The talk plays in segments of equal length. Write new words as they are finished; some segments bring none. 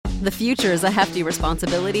The future is a hefty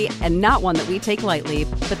responsibility and not one that we take lightly,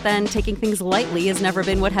 but then taking things lightly has never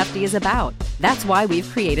been what Hefty is about. That's why we've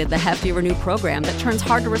created the Hefty Renew program that turns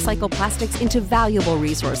hard-to-recycle plastics into valuable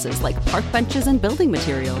resources like park benches and building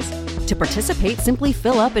materials. To participate, simply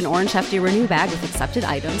fill up an orange Hefty Renew bag with accepted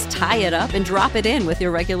items, tie it up, and drop it in with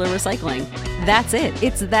your regular recycling. That's it.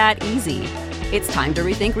 It's that easy. It's time to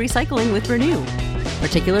rethink recycling with Renew.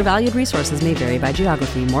 Particular valued resources may vary by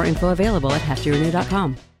geography. More info available at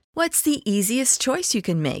heftyrenew.com. What's the easiest choice you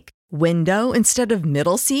can make? Window instead of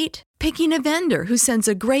middle seat? Picking a vendor who sends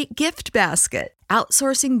a great gift basket?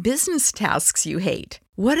 Outsourcing business tasks you hate?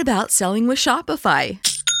 What about selling with Shopify?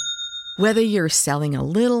 Whether you're selling a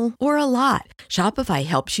little or a lot, Shopify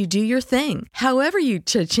helps you do your thing, however you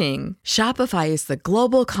cha-ching. Shopify is the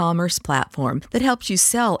global commerce platform that helps you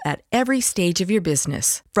sell at every stage of your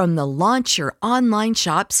business. From the launch your online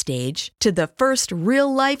shop stage to the first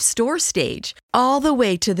real-life store stage, all the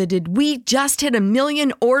way to the did we just hit 1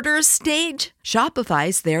 million orders stage.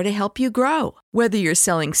 Shopify's there to help you grow. Whether you're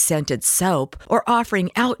selling scented soap or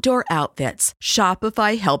offering outdoor outfits,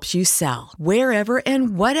 Shopify helps you sell. Wherever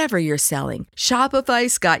and whatever you're selling,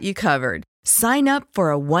 Shopify's got you covered. Sign up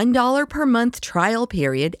for a $1 per month trial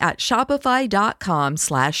period at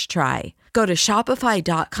shopify.com/try. Go to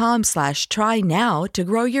shopify.com/try now to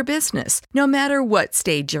grow your business, no matter what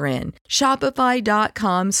stage you're in.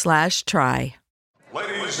 Shopify.com/try.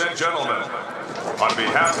 Ladies and gentlemen, on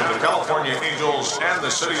behalf of the California Angels and the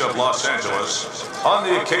City of Los Angeles, on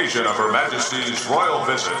the occasion of Her Majesty's royal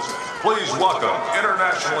visit, please welcome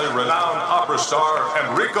internationally renowned opera star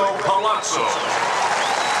Enrico Palazzo.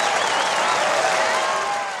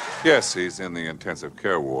 Yes, he's in the intensive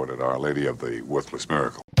care ward at Our Lady of the Worthless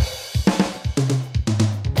Miracle. You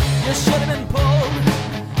should have been pulled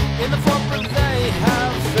in the front, but they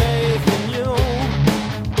have faith in you.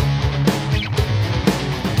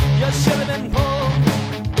 You should have been pulled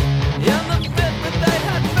in the fit, but they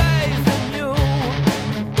had faith in you.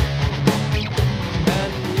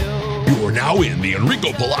 And You are now in the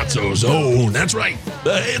Enrico Palazzo zone. That's right.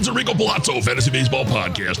 It's Enrico Palazzo Fantasy Baseball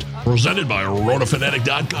Podcast, presented by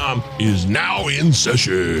RotoFanatic.com, is now in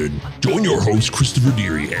session. Join your hosts, Christopher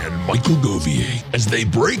Deary and Michael Govier, as they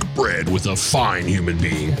break bread with a fine human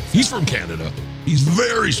being. He's from Canada. He's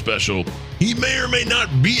very special. He may or may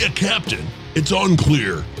not be a captain. It's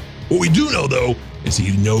unclear. What we do know, though, is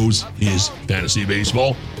he knows his fantasy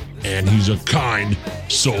baseball, and he's a kind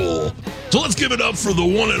soul. So let's give it up for the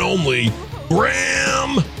one and only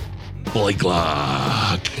Graham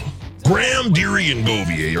Blakelock. Graham, Deary, and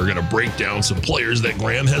Govier are going to break down some players that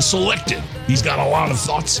Graham has selected. He's got a lot of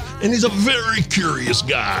thoughts, and he's a very curious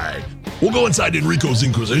guy. We'll go inside Enrico's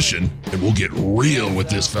Inquisition, and we'll get real with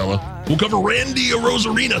this fella. We'll cover Randy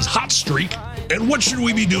Arozarina's hot streak, and what should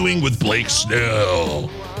we be doing with Blake Snell?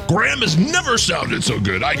 Graham has never sounded so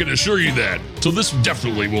good, I can assure you that. So this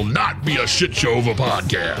definitely will not be a shit show of a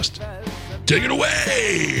podcast. Take it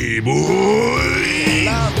away, boy!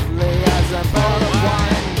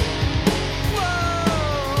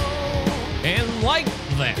 And like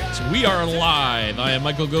that, we are live. I am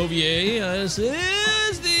Michael Govier. This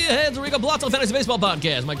is the Enrico Palazzo Fantasy Baseball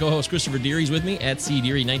Podcast. My co-host Christopher Deary is with me at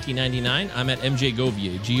CDeary1999. I'm at MJ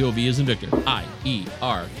Govier. G-O-V is in Victor.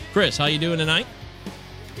 I-E-R. Chris, how you doing tonight?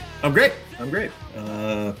 I'm great.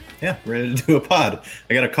 Ready to do a pod.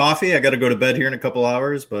 I got a coffee. I got to go to bed here in a couple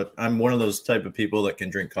hours, but I'm one of those type of people that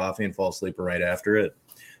can drink coffee and fall asleep right after it.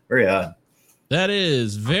 Very odd. That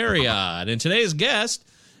is very odd. And today's guest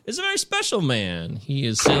is a very special man. He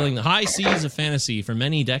is sailing the high seas of fantasy for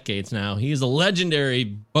many decades now. He is a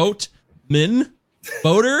legendary boater,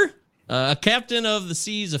 a captain of the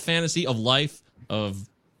seas of fantasy, of life, of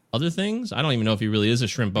other things. I don't even know if he really is a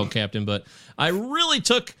shrimp boat captain, but I really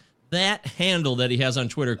took that handle that he has on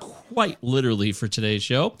Twitter quite literally for today's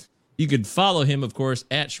show. You could follow him, of course,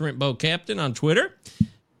 at Shrimp Boat Captain on Twitter.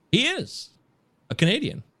 He is a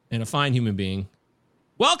Canadian and a fine human being.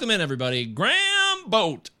 Welcome in, everybody. Graham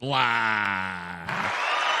Boat Live.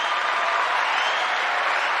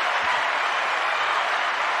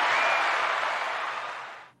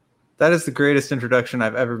 That is the greatest introduction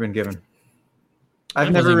I've ever been given. I've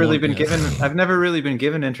never really been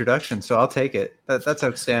given introduction, so I'll take it. That's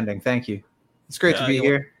outstanding. Thank you. It's great to be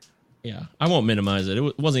here. Yeah, I won't minimize it.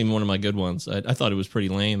 It wasn't even one of my good ones. I thought it was pretty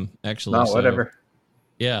lame, actually. No, whatever.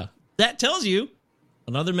 Yeah, that tells you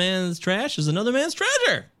another man's trash is another man's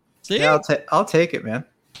treasure. See? Yeah, I'll take it, man.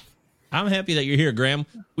 I'm happy that you're here, Graham.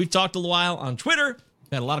 We've talked a while on Twitter,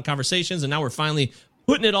 had a lot of conversations, and now we're finally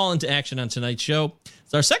putting it all into action on tonight's show.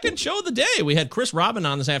 It's our second show of the day. We had Chris Robin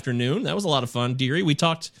on this afternoon. That was a lot of fun. Deary, we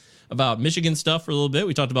talked about Michigan stuff for a little bit.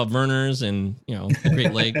 We talked about Verners and, the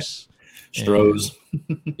Great Lakes. Strohs.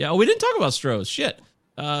 Yeah, we didn't talk about Strohs. Shit.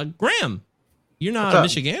 Graham, you're not a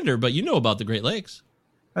Michigander, but you know about the Great Lakes.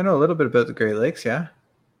 I know a little bit about the Great Lakes, yeah.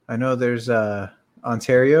 I know there's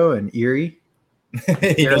Ontario and Erie.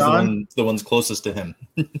 He knows the ones closest to him.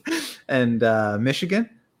 And Michigan.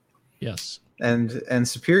 Yes. And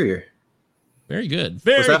Superior. Very good.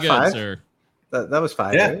 Very good, 5? sir. That was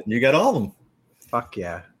 5, Yeah, right? you got all of them. Fuck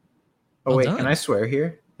yeah. Well Wait, done. can I swear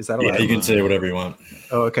here? Is that allowed? Yeah, you can say whatever you want.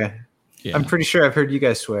 Oh, okay. Yeah. I'm pretty sure I've heard you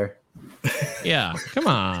guys swear. Yeah, come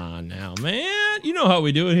on now, man. You know how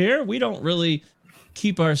we do it here. We don't really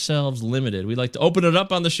keep ourselves limited. We like to open it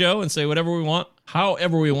up on the show and say whatever we want,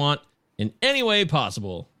 however we want, in any way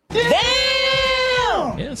possible.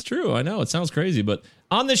 Damn! Yeah, it's true. I know. It sounds crazy, but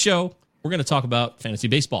on this show, we're going to talk about fantasy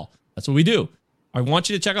baseball. That's what we do. I want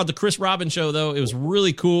you to check out the Chris Robbins show, though. It was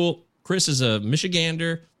really cool. Chris is a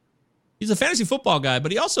Michigander. He's a fantasy football guy,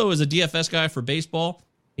 but he also is a DFS guy for baseball.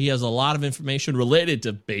 He has a lot of information related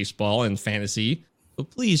to baseball and fantasy. So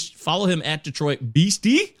please follow him at Detroit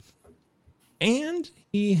Beastie. And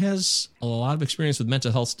he has a lot of experience with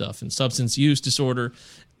mental health stuff and substance use disorder.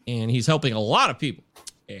 And he's helping a lot of people.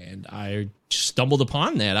 And I stumbled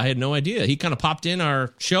upon that. I had no idea. He kind of popped in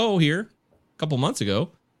our show here a couple months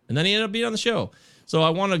ago. And then he ended up being on the show. So I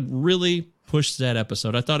want to really push that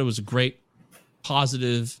episode. I thought it was a great,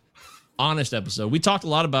 positive, honest episode. We talked a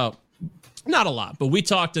lot about, not a lot, but we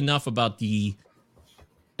talked enough about the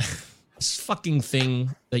this fucking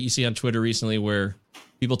thing that you see on Twitter recently where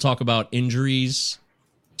people talk about injuries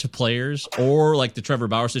to players, or like the Trevor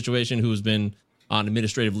Bauer situation, who's been on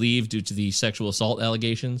administrative leave due to the sexual assault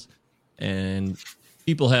allegations. And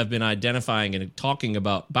people have been identifying and talking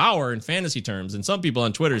about Bauer in fantasy terms. And some people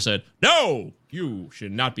on Twitter said, no, you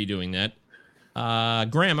should not be doing that.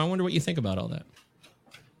 Graham, I wonder what you think about all that.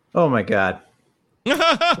 Oh my God.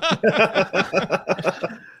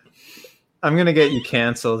 I'm going to get you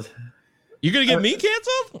canceled. You're going to get me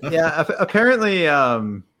canceled? Yeah. Apparently,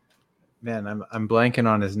 man, I'm blanking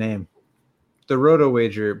on his name. The Roto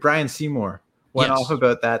Wager, Brian Seymour, went off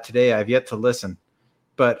about that today. I've yet to listen.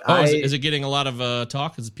 But is it getting a lot of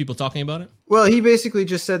talk? Is people talking about it? Well, he basically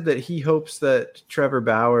just said that he hopes that Trevor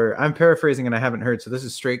Bauer, I'm paraphrasing and I haven't heard, so this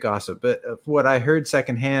is straight gossip, but what I heard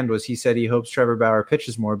secondhand was he said he hopes Trevor Bauer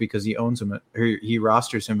pitches more because he owns him, or he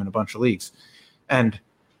rosters him in a bunch of leagues. And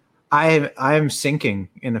I'm sinking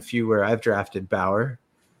in a few where I've drafted Bauer.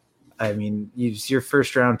 I mean, he's your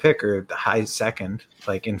first round pick or the high second,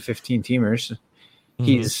 like in 15 teamers.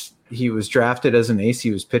 Mm-hmm. He was drafted as an ace.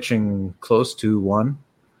 He was pitching close to 1.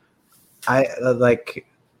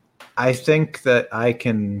 I think that I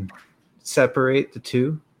can separate the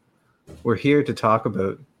two. We're here to talk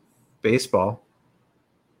about baseball.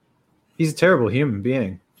 He's a terrible human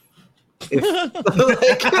being.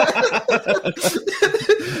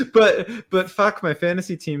 But fuck, my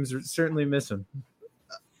fantasy teams certainly miss him.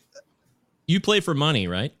 You play for money,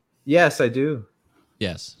 right? Yes, I do.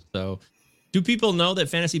 Yes. So do people know that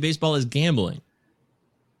fantasy baseball is gambling?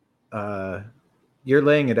 You're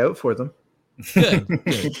laying it out for them. Good.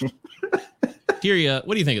 Deary,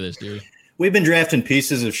 what do you think of this, Deary? We've been drafting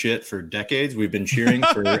pieces of shit for decades. We've been cheering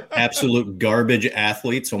for absolute garbage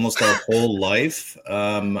athletes almost our whole life.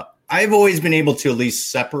 I've always been able to at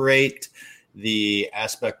least separate the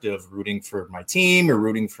aspect of rooting for my team or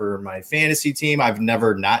rooting for my fantasy team. I've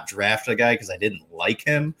never not drafted a guy because I didn't like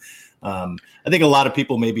him. I think a lot of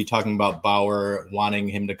people may be talking about Bauer wanting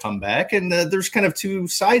him to come back, and there's kind of two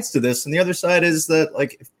sides to this. And the other side is that,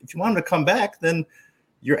 like, if you want him to come back, then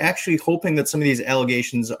you're actually hoping that some of these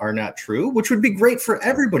allegations are not true, which would be great for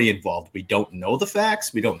everybody involved. We don't know the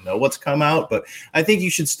facts. We don't know what's come out, but I think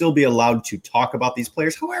you should still be allowed to talk about these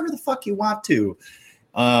players however the fuck you want to.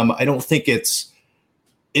 I don't think it's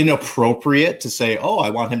inappropriate to say, oh, I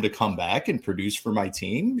want him to come back and produce for my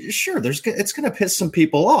team. Sure, it's going to piss some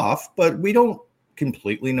people off, but we don't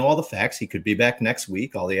completely know all the facts. He could be back next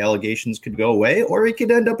week. All the allegations could go away, or he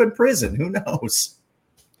could end up in prison. Who knows?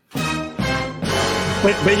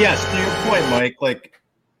 But yes, to your point, Mike, like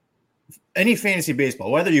any fantasy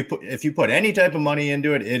baseball, if you put any type of money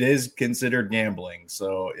into it, it is considered gambling.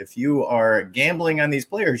 So if you are gambling on these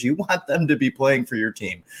players, you want them to be playing for your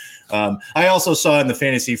team. I also saw in the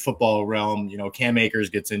fantasy football realm, Cam Akers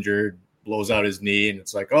gets injured, blows out his knee, and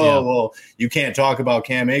it's like, well, you can't talk about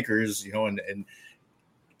Cam Akers, and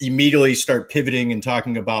immediately start pivoting and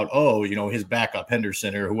talking about, his backup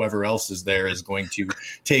Henderson or whoever else is there is going to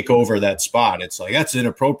take over that spot. It's like, that's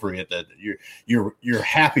inappropriate that you're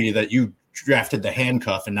happy that you drafted the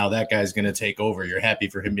handcuff and now that guy's going to take over. You're happy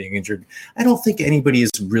for him being injured. I don't think anybody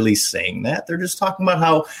is really saying that. They're just talking about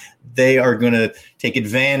how they are going to take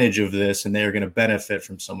advantage of this and they're going to benefit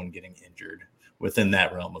from someone getting injured within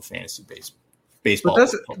that realm of fantasy baseball.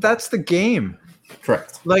 But that's the game.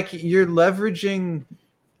 Correct. Like you're leveraging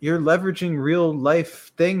real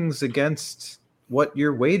life things against what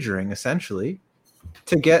you're wagering essentially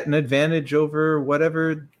to get an advantage over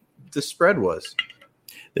whatever the spread was.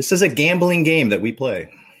 This is a gambling game that we play.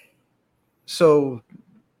 So,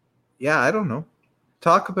 yeah, I don't know.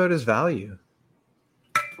 Talk about his value.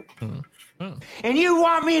 And you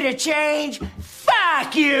want me to change?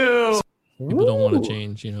 Fuck you! People don't want to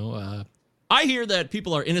change, I hear that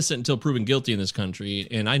people are innocent until proven guilty in this country,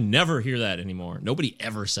 and I never hear that anymore. Nobody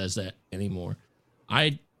ever says that anymore.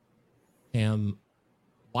 I am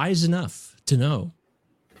wise enough to know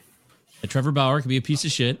that Trevor Bauer could be a piece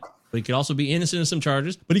of shit, but he could also be innocent of some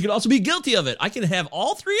charges, but he could also be guilty of it. I can have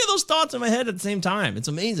all three of those thoughts in my head at the same time. It's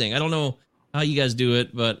amazing. I don't know how you guys do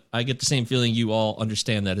it, but I get the same feeling you all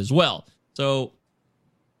understand that as well. So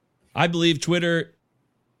I believe Twitter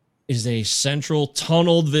is a central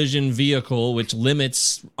tunneled vision vehicle, which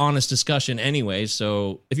limits honest discussion anyway.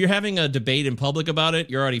 So if you're having a debate in public about it,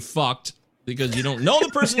 you're already fucked because you don't know the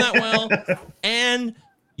person that well, and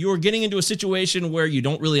you're getting into a situation where you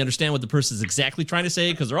don't really understand what the person is exactly trying to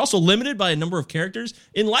say because they're also limited by a number of characters.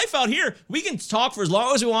 In life out here, we can talk for as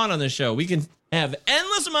long as we want on this show. We can have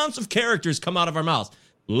endless amounts of characters come out of our mouths.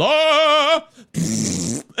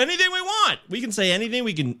 Anything we want. We can say anything.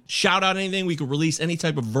 We can shout out anything. We can release any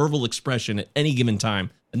type of verbal expression at any given time.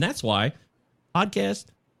 And that's why podcast,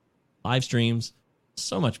 live streams,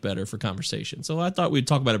 so much better for conversation. So I thought we'd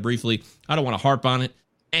talk about it briefly. I don't want to harp on it.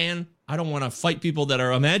 And I don't want to fight people that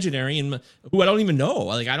are imaginary and who I don't even know.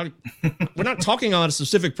 Like we're not talking about a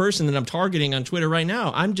specific person that I'm targeting on Twitter right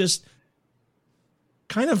now. I'm just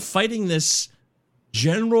kind of fighting this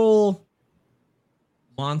general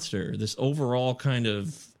monster, this overall kind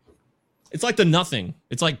of, it's like the nothing.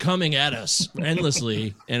 It's like coming at us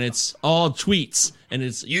endlessly, and it's all tweets, and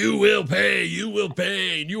it's you will pay,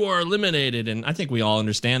 and you are eliminated. And I think we all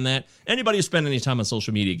understand that. Anybody who spends any time on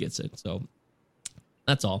social media gets it. So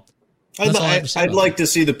that's all. I'd like to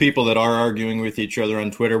see the people that are arguing with each other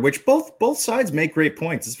on Twitter, which both sides make great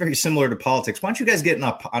points. It's very similar to politics. Why don't you guys get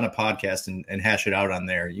on a podcast and hash it out on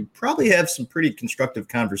there? You probably have some pretty constructive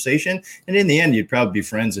conversation, and in the end, you'd probably be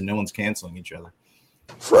friends and no one's canceling each other.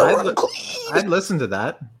 I'd listen to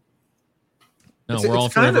that. No, we're all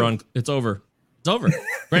forever on. It's over. It's over.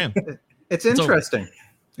 Graham. It's interesting.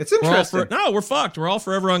 It's interesting. We're fucked. We're all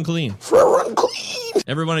forever unclean.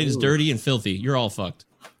 Everybody is dirty and filthy. You're all fucked.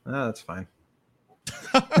 Oh, that's fine.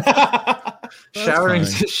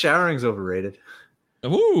 Showering's overrated.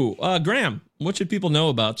 Ooh, Graham, what should people know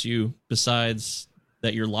about you besides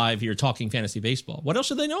that you're live here talking fantasy baseball? What else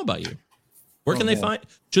should they know about you? Where can they find?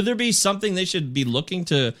 Should there be something they should be looking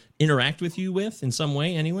to interact with you with in some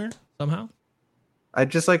way, anywhere, somehow? I'd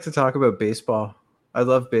just like to talk about baseball. I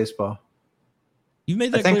love baseball. You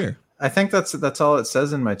made that clear. I think that's all it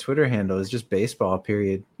says in my Twitter handle is just baseball,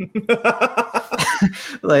 period.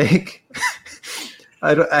 Like,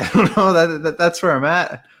 I don't know. That's where I'm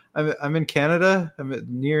at. I'm in Canada. I'm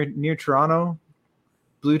near Toronto.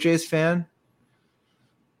 Blue Jays fan.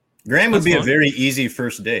 Graham would be a very easy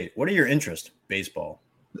first date. What are your interests? Baseball.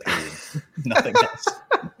 Nothing else.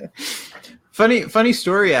 Funny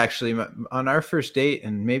story, actually. On our first date,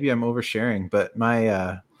 and maybe I'm oversharing, but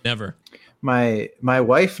never. My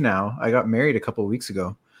wife now. I got married a couple of weeks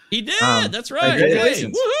ago. He did. That's right.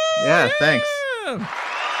 Congratulations. Yeah, thanks.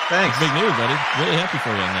 Thanks. Big news, buddy. Really happy for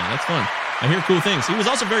you on that. That's fun. I hear cool things. He was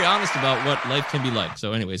also very honest about what life can be like.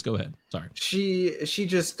 So anyways, go ahead. Sorry. She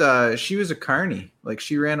just she was a carny. Like,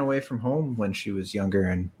 she ran away from home when she was younger,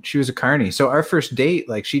 and she was a carny. So our first date,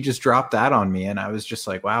 like, she just dropped that on me, and I was just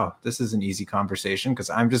like, wow, this is an easy conversation because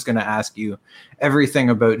I'm just going to ask you everything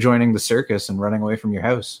about joining the circus and running away from your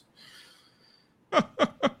house.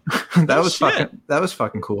 That was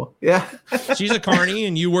fucking cool. Yeah. She's a carny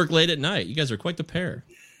and you work late at night. You guys are quite the pair.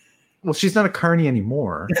 Well, she's not a carny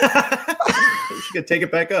anymore. She could take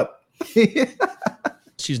it back up.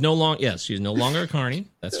 She's no longer a carny.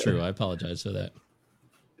 That's true. I apologize for that.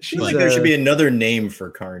 I feel like there should be another name for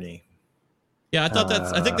carny. Yeah,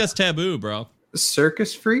 I think that's taboo, bro.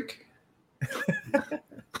 Circus freak?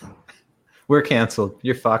 We're canceled.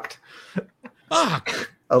 You're fucked.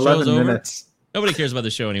 Fuck. 11 minutes. Nobody cares about the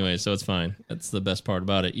show anyway, so it's fine. That's the best part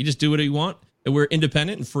about it. You just do what you want, and we're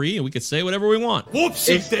independent and free, and we can say whatever we want.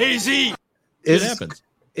 Whoopsie daisy! It happens.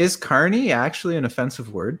 Is carny actually an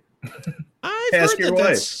offensive word? I've heard your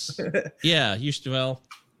wife. Yeah, you should. Well,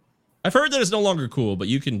 I've heard that it's no longer cool, but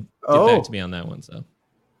you can get back to me on that one. So,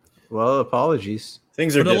 well, apologies.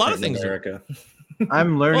 Things are but different a lot of things in America.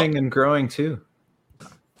 I'm learning and growing too.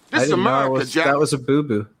 This is America, Jack. That was a boo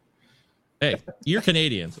boo. Hey, you're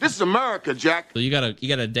Canadian. This is America, Jack. So you gotta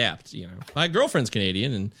adapt. You know, my girlfriend's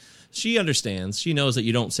Canadian, and she understands. She knows that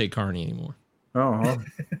you don't say carny anymore. Oh.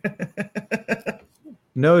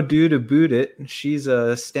 No dude to boot it. She's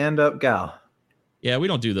a stand-up gal. Yeah, we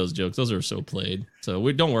don't do those jokes. Those are so played.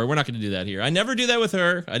 So don't worry, we're not going to do that here. I never do that with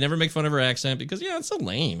her. I never make fun of her accent because it's so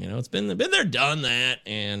lame. You know, it's been there, done that.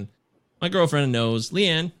 And my girlfriend knows.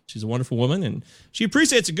 Leanne, she's a wonderful woman, and she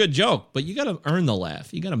appreciates a good joke. But you got to earn the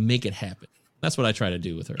laugh. You got to make it happen. That's what I try to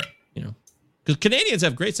do with her. You know, because Canadians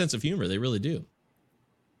have great sense of humor. They really do.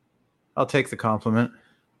 I'll take the compliment.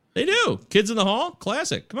 They do. Kids in the Hall,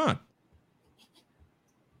 classic. Come on.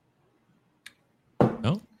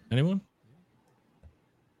 No? Anyone?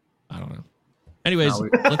 I don't know. Anyways,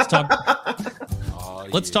 let's talk.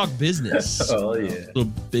 Let's talk business. Oh yeah. So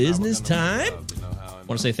business time. I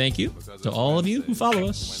want to say thank you to all of you who follow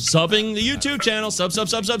us. Subbing the YouTube channel. Sub.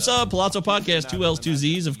 Palazzo Podcast. 2 L's, 2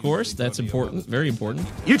 Z's, of course. That's important. Very important.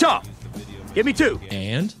 Utah. Give me 2.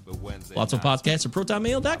 And Palazzo Podcast at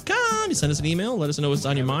protonmail.com. You send us an email. Let us know what's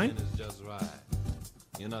on your mind.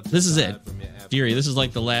 This is it. Deary, this is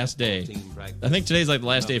like the last day. I think today's like the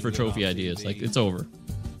last day for trophy ideas. Like, it's over.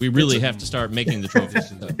 We really have to start making the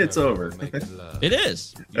trophies. It's over. It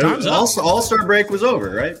is. Time's up. All-Star break was over,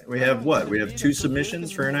 right? We have what? We have 2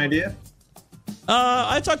 submissions for an idea?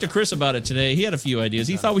 I talked to Chris about it today. He had a few ideas.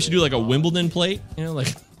 He thought we should do like a Wimbledon plate. You know,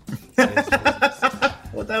 like...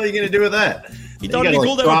 What the hell are you going to do with that? He thought it'd be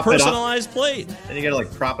cool to have a personalized plate. Then you got to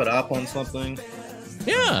like prop it up on something.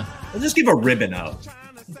 Yeah. We'll just give a ribbon out.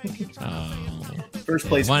 First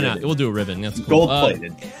place. Why ribbon. not? We'll do a ribbon. That's cool.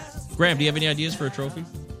 Gold-plated. Graham, do you have any ideas for a trophy?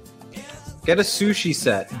 Get a sushi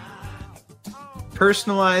set.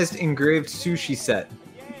 Personalized engraved sushi set.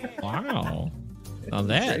 Wow. Now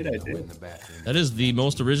Great idea. that is the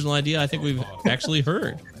most original idea I think we've actually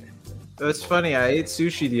heard. It's funny. I ate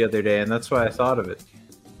sushi the other day, and that's why I thought of it.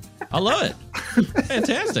 I love it.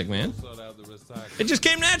 Fantastic, man. It just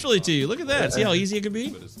came naturally to you. Look at that. See how easy it could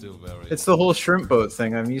be? It's the whole shrimp boat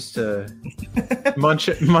thing. I'm used to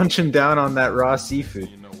munching down on that raw seafood.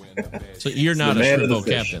 So you're not a shrimp boat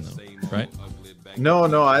captain, though, right? No.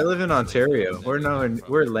 I live in Ontario.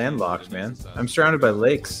 We're landlocked, man. I'm surrounded by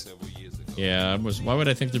lakes. Yeah. Why would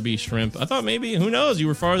I think there'd be shrimp? I thought maybe, who knows? You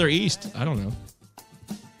were farther east. I don't know.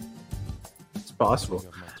 It's possible.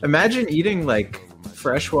 Imagine eating like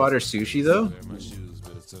freshwater sushi, though.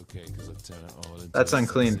 That's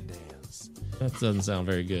unclean. That doesn't sound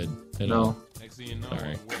very good at No. all.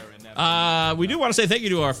 Sorry. We do want to say thank you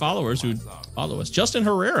to our followers who follow us. Justin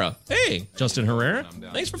Herrera. Hey, Justin Herrera.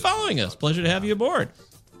 Thanks for following us. Pleasure to have you aboard.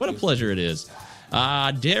 What a pleasure it is.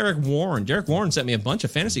 Derek Warren. Derek Warren sent me a bunch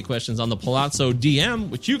of fantasy questions on the Palazzo DM,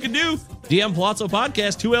 which you can do. DM Palazzo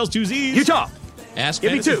Podcast, 2 L's, 2 Z's. Utah. Ask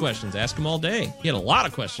fantasy questions. Ask them all day. He had a lot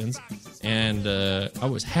of questions, and I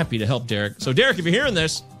was happy to help Derek. So, Derek, if you're hearing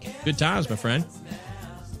this, good times, my friend.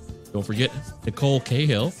 Don't forget Nicole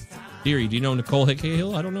Cahill. Deary, do you know Nicole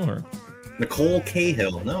Cahill? I don't know her. Nicole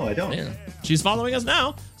Cahill. No, I don't. Yeah. She's following us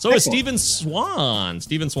now. So is Steven Swan.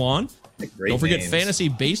 Steven Swan. Don't forget names. Fantasy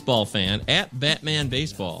Baseball Fan at Batman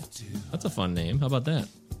Baseball. That's a fun name. How about that?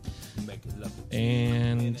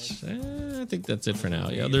 And I think that's it for now.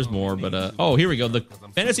 Yeah, there's more, but here we go. The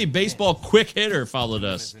Fantasy Baseball Quick Hitter followed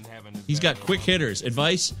us. He's got quick hitters,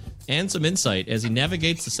 advice, and some insight as he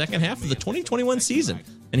navigates the second half of the 2021 season.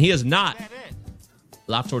 And he is not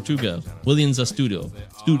La Tortuga, Williams Astudillo,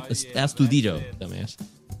 dumbass.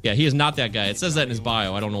 Yeah, he is not that guy. It says that in his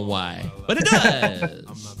bio. I don't know why, but it does.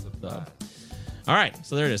 So. All right,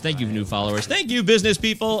 so there it is. Thank you, new followers. Thank you, business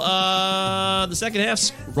people. The second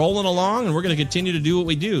half's rolling along, and we're going to continue to do what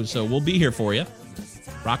we do. So we'll be here for you,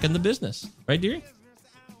 rocking the business. Right, dearie?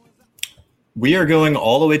 We are going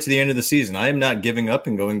all the way to the end of the season. I am not giving up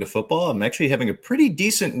and going to football. I'm actually having a pretty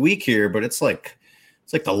decent week here, but it's like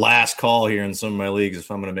the last call here in some of my leagues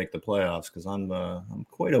if I'm going to make the playoffs because I'm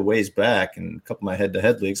quite a ways back in a couple of my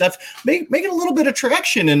head-to-head leagues. I've making a little bit of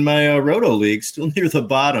traction in my Roto league, still near the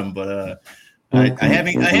bottom, but I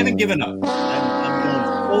haven't given up. I'm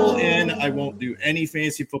going full in. I won't do any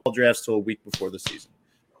fantasy football drafts till a week before the season.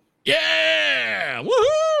 Yeah!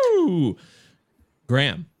 Woohoo!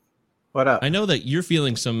 Graham. What up? I know that you're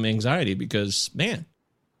feeling some anxiety because, man,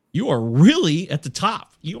 you are really at the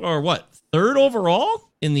top. You are what? Third overall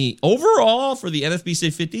in the overall for the NFBC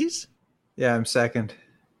 50s? Yeah, I'm second.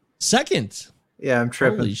 Second? Yeah, I'm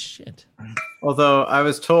tripping. Holy shit. Although I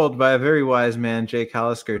was told by a very wise man, Jake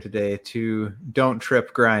Hallisker, today to don't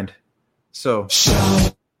trip, grind. So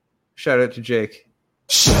shout out to Jake.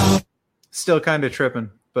 Still kind of tripping,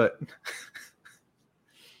 but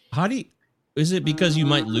How do you? Is it because you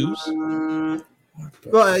might lose?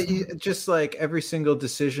 well, just like every single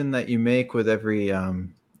decision that you make with every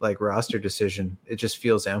like roster decision, it just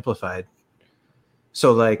feels amplified.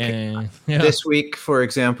 So like this week, for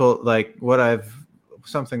example, like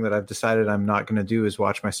something that I've decided I'm not going to do is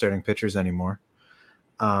watch my starting pitchers anymore.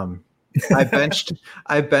 I benched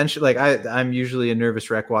like I'm usually a nervous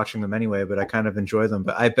wreck watching them anyway, but I kind of enjoy them.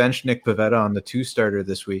 But I benched Nick Pivetta on the 2-starter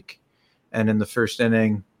this week. And in the first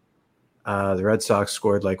inning, the Red Sox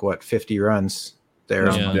scored 50 runs there.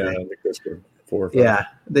 Yeah, I think they scored 4 or 5. Yeah,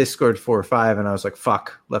 they scored 4 or 5, and I was like,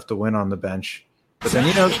 fuck, left a win on the bench. But then,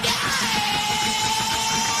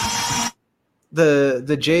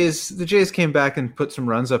 the Jays came back and put some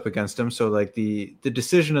runs up against him. So like the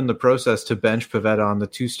decision in the process to bench Pivetta on the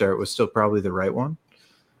 2-start was still probably the right one.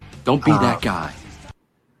 Don't be that guy.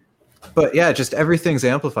 But yeah, just everything's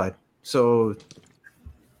amplified. So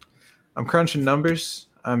I'm crunching numbers.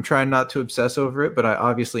 I'm trying not to obsess over it, but I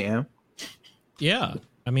obviously am. Yeah.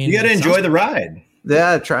 I mean, you got to enjoy the ride.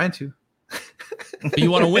 Yeah, trying to. But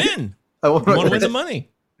you want to win. I want to win some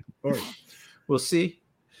money. Of course. We'll see.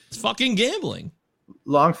 It's fucking gambling.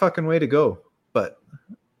 Long fucking way to go, but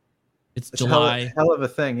it's July. Hell of a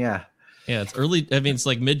thing, yeah. Yeah, it's early. I mean, it's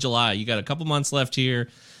like mid-July. You got a couple months left here,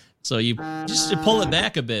 so you just to pull it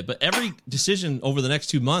back a bit. But every decision over the next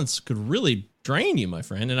 2 months could really drain you, my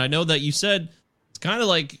friend. And I know that you said it's kind of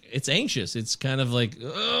like it's anxious. It's kind of like,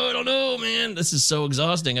 oh, I don't know, man. This is so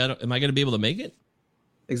exhausting. Am I going to be able to make it?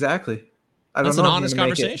 Exactly. I don't That's know. An honest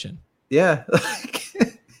conversation. Yeah,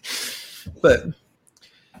 but.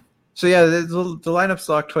 So yeah, the lineup's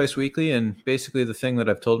locked twice weekly, and basically the thing that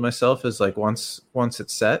I've told myself is like once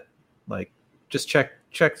it's set, like just check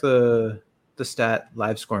the stat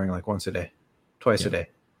live scoring like once a day, twice a day,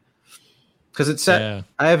 because it's set. Yeah.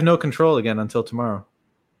 I have no control again until tomorrow.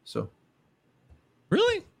 So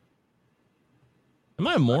really, am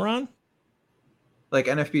I a moron? Like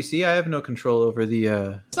NFBC, I have no control over the.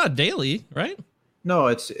 It's not daily, right? No,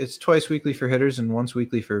 it's twice weekly for hitters and once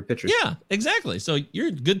weekly for pitchers. Yeah, exactly. So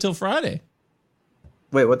you're good till Friday.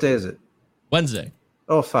 Wait, what day is it? Wednesday.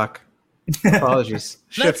 Oh, fuck. Apologies.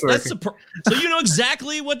 So you know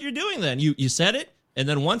exactly what you're doing then. You said it, and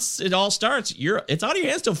then once it all starts, it's out of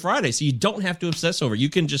your hands till Friday, so you don't have to obsess over it. You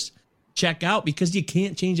can just check out because you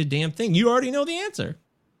can't change a damn thing. You already know the answer.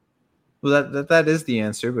 Well, that is the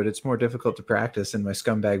answer, but it's more difficult to practice in my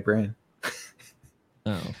scumbag brain.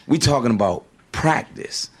 Oh. We talking about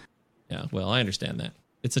practice. Yeah, well, I understand that.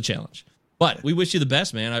 It's a challenge. But we wish you the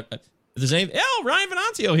best, man. If there's anything... Oh, Ryan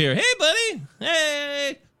Venancio here. Hey, buddy.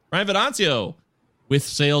 Hey. Ryan Venancio with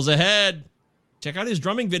sales ahead. Check out his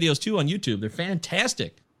drumming videos, too, on YouTube. They're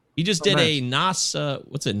fantastic. He just did a Nas...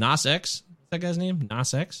 what's it? Nas X? What's that guy's name?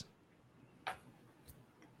 Nas X?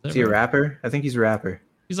 Is he a rapper? I think he's a rapper.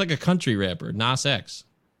 He's like a country rapper. Nas X.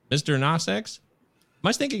 Mr. Nas X? Am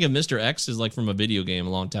I thinking of Mr. X is like from a video game a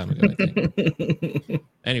long time ago, I think.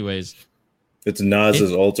 Anyways. It's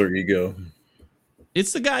Nas's alter ego.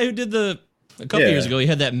 It's the guy who did a couple years ago, he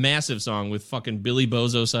had that massive song with fucking Billy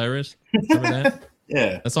Bozo Cyrus. Remember that?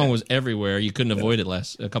 Yeah. That song was everywhere. You couldn't avoid it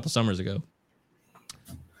a couple summers ago.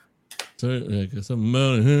 Somebody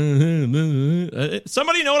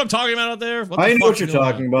know what I'm talking about out there? I know what you're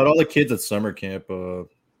talking about. All the kids at summer camp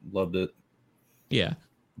loved it. Yeah.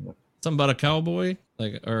 Something about a cowboy,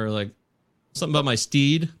 or something about my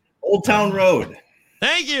steed. Old Town Road.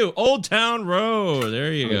 Thank you, Old Town Road.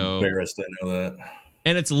 There you go. I'm embarrassed I know that.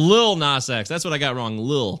 And it's Lil Nas X. That's what I got wrong.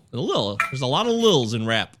 Lil. There's a lot of Lils in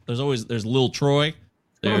rap. There's Lil Troy.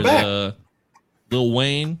 There's Lil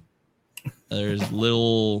Wayne. There's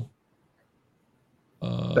Lil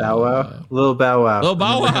Bow Wow. Lil Bow Wow. Lil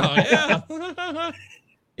Bow Wow. Yeah.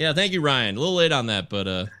 Yeah. Thank you, Ryan. A little late on that, but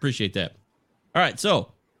appreciate that. All right,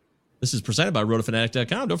 so. This is presented by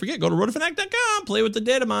rotofanatic.com. Don't forget, go to rotofanatic.com. Play with the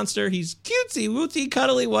data monster. He's cutesy, wootsy,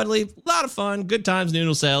 cuddly, wuddly. A lot of fun. Good times,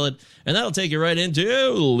 noodle salad. And that'll take you right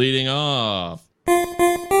into leading off. All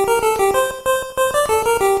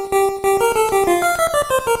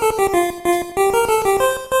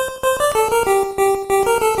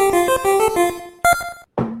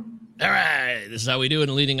right. This is how we do it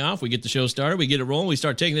in leading off. We get the show started. We get it rolling. We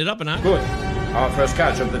start taking it up and out. Good. Our first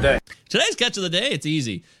catch of the day. Today's catch of the day, it's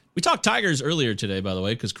easy. We talked Tigers earlier today, by the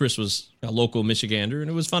way, because Chris was a local Michigander,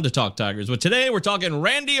 and it was fun to talk Tigers. But today we're talking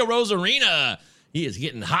Randy Arozarena. He is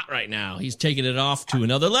getting hot right now. He's taking it off to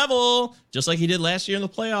another level, just like he did last year in the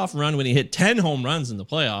playoff run when he hit 10 home runs in the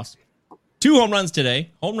playoffs. 2 home runs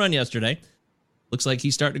today, home run yesterday. looks like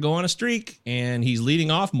he's starting to go on a streak, and he's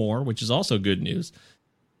leading off more, which is also good news.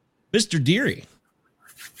 Mr. Deary,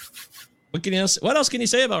 what else can you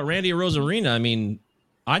say about Randy Arozarena? I mean,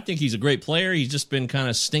 I think he's a great player. He's just been kind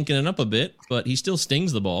of stinking it up a bit, but he still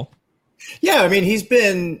stings the ball. Yeah, I mean, he's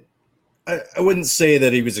been I wouldn't say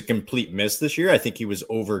that he was a complete miss this year. I think he was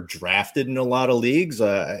overdrafted in a lot of leagues.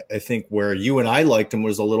 I think where you and I liked him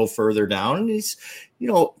was a little further down. And he's,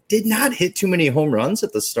 did not hit too many home runs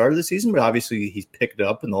at the start of the season, but obviously he's picked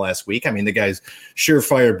up in the last week. I mean, the guy's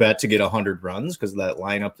surefire bet to get 100 runs because of that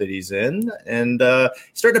lineup that he's in. And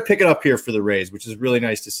he's starting to pick it up here for the Rays, which is really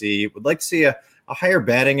nice to see. Would like to see a higher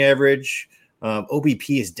batting average.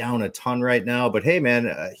 OBP is down a ton right now, but hey,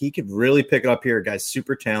 man, he could really pick it up here. Guy's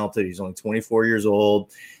super talented. He's only 24 years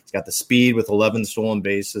old. He's got the speed with 11 stolen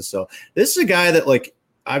bases. So this is a guy that, like,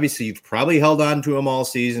 obviously you've probably held on to him all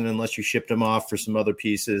season unless you shipped him off for some other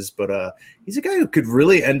pieces. But he's a guy who could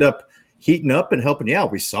really end up heating up and helping you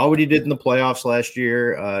out. We saw what he did in the playoffs last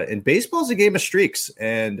year. And baseball is a game of streaks,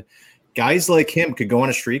 and guys like him could go on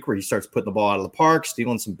a streak where he starts putting the ball out of the park,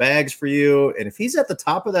 stealing some bags for you. And if he's at the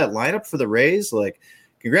top of that lineup for the Rays, like,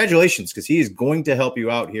 congratulations, because he is going to help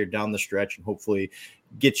you out here down the stretch and hopefully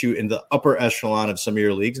get you in the upper echelon of some of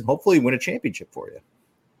your leagues and hopefully win a championship for you.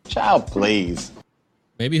 Child, please.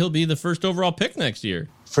 Maybe he'll be the first overall pick next year.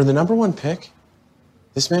 For the number one pick,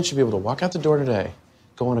 this man should be able to walk out the door today,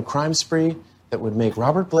 go on a crime spree that would make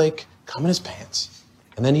Robert Blake come in his pants,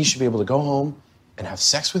 and then he should be able to go home and have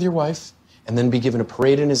sex with your wife, and then be given a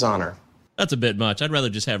parade in his honor. That's a bit much. I'd rather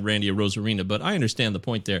just have Randy Arozarena, but I understand the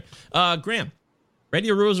point there. Graham, Randy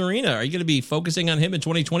Arozarena, are you going to be focusing on him in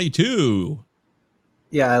 2022?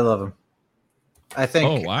 Yeah, I love him. I think.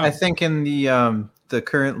 Oh, wow. I think in the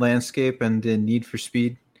current landscape and the need for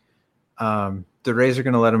speed, the Rays are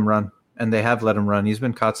going to let him run, and they have let him run. He's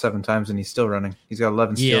been caught 7 times, and he's still running. He's got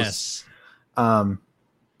 11 steals. Yes.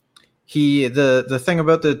 The thing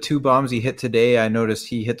about the 2 bombs he hit today, I noticed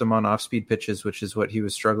he hit them on off-speed pitches, which is what he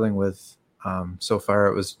was struggling with so far.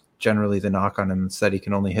 It was generally the knock on him that he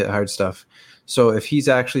can only hit hard stuff. So if he's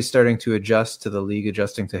actually starting to adjust to the league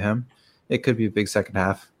adjusting to him, it could be a big second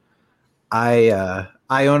half. I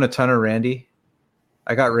own a ton of Randy.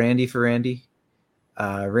 I got Randy for Randy.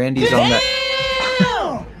 Randy's on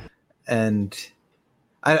that. And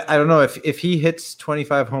I don't know if he hits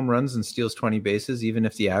 25 home runs and steals 20 bases, even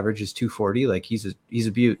if the average is 240, like he's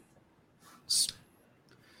a beaut.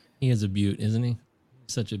 He is a beaut, isn't he?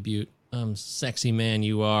 Such a beaut. Sexy man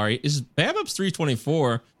you are. His BABIP's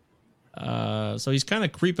 324. So he's kind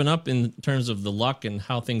of creeping up in terms of the luck and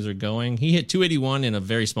how things are going. He hit 281 in a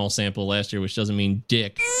very small sample last year, which doesn't mean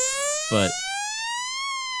dick, but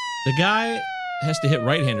the guy has to hit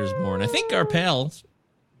right-handers more. And I think our pal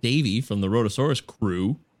Davey from the Rotosaurus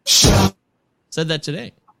crew said that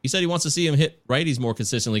today. He said he wants to see him hit righties more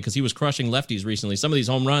consistently because he was crushing lefties recently. Some of these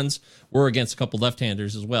home runs were against a couple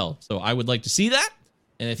left-handers as well. So I would like to see that.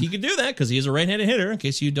 And if he could do that, because he is a right-handed hitter, in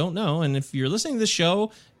case you don't know, and if you're listening to this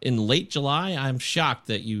show in late July, I'm shocked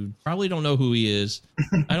that you probably don't know who he is.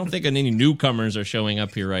 I don't think any newcomers are showing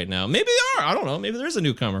up here right now. Maybe they are. I don't know. Maybe there's a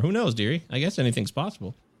newcomer. Who knows, dearie? I guess anything's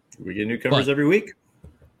possible. We get newcomers every week.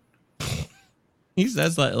 He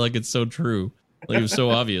says that like it's so true. Like it was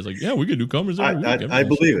so obvious. Like, yeah, we get newcomers every week. I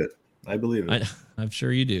believe it. I believe it. I'm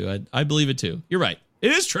sure you do. I believe it too. You're right.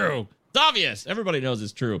 It is true. It's obvious. Everybody knows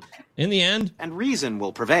it's true. In the end. And reason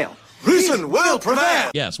will prevail. Reason will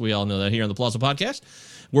prevail. Yes, we all know that here on the Plaza Podcast.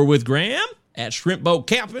 We're with Graham at Shrimp Boat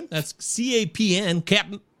Captain. That's CAPN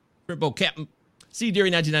Captain. Shrimp Boat Captain. C.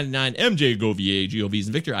 Deary 1999. MJ Govier. GOVs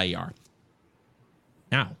and Victor IER.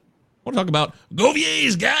 Now, I want to talk about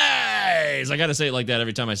Govier's Guys. I got to say it like that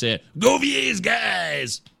every time I say it. Govier's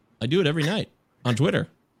Guys. I do it every night on Twitter.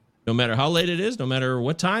 No matter how late it is, no matter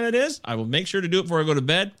what time it is, I will make sure to do it before I go to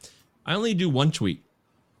bed. I only do one tweet,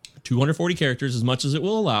 240 characters, as much as it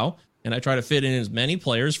will allow, and I try to fit in as many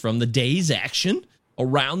players from the day's action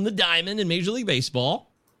around the diamond in Major League Baseball.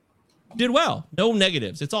 Did well. No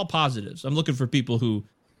negatives. It's all positives. I'm looking for people who,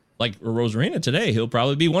 like Arozarena today, he'll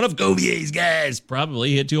probably be one of Govier's guys.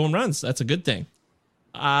 Probably hit 2 home runs. That's a good thing.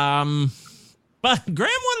 But Graham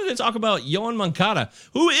wanted to talk about Yoan Moncada,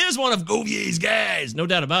 who is one of Govier's guys. No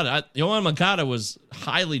doubt about it. Yoan Moncada was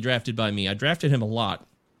highly drafted by me. I drafted him a lot.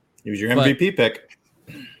 He was your MVP pick.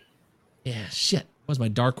 Yeah, shit. Was my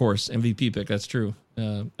dark horse MVP pick. That's true.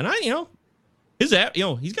 And he's got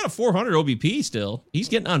a 400 OBP still. He's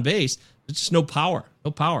getting on base. There's just no power,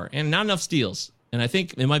 and not enough steals. And I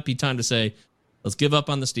think it might be time to say, let's give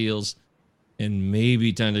up on the steals, and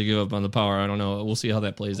maybe time to give up on the power. I don't know. We'll see how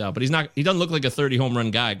that plays out. But he doesn't look like a 30 home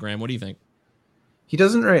run guy. Graham, what do you think? He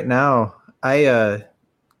doesn't right now. I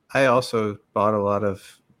I also bought a lot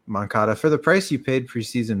of Moncada for the price you paid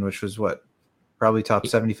preseason, which was what? Probably top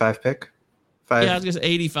 75 pick? Yeah, I was going to say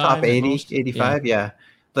 85. Top 80, most. 85, yeah.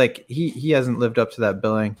 Like, he hasn't lived up to that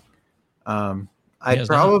billing. I'd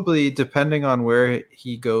probably, depending on where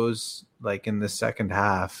he goes, like in the second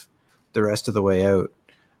half, the rest of the way out,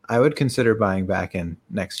 I would consider buying back in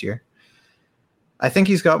next year. I think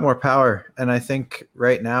he's got more power, and I think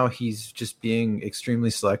right now he's just being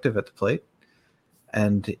extremely selective at the plate.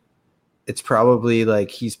 And it's probably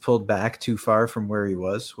like he's pulled back too far from where he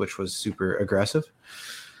was, which was super aggressive.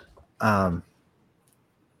 But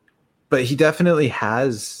he definitely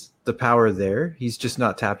has the power there. He's just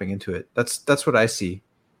not tapping into it. That's what I see.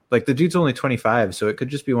 Like, the dude's only 25, so it could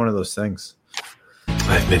just be one of those things.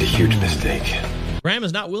 I've made a huge mistake. Graham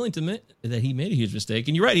is not willing to admit that he made a huge mistake.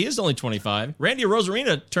 And you're right, he is only 25. Randy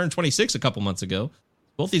Rosarina turned 26 a couple months ago.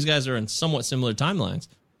 Both these guys are in somewhat similar timelines.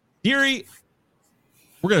 Deary,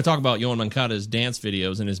 we're going to talk about Yoan Moncada's dance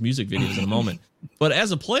videos and his music videos in a moment. But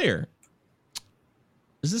as a player,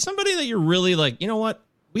 is this somebody that you're really like, you know what?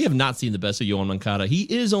 We have not seen the best of Yoan Moncada. He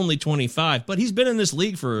is only 25, but he's been in this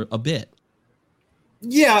league for a bit.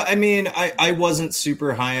 Yeah, I mean, I wasn't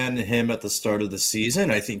super high on him at the start of the season.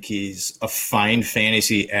 I think he's a fine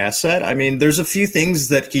fantasy asset. I mean, there's a few things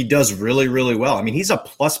that he does really, really well. I mean, he's a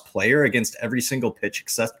plus player against every single pitch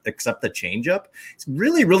except the changeup. He's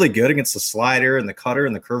really, really good against the slider and the cutter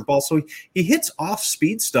and the curveball. So he hits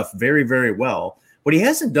off-speed stuff very, very well. What he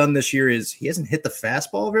hasn't done this year is he hasn't hit the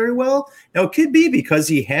fastball very well. Now, it could be because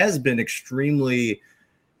he has been extremely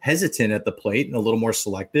hesitant at the plate and a little more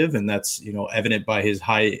selective, and that's, you know, evident by his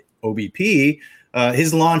high OBP.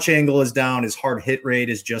 His launch angle is down. His hard hit rate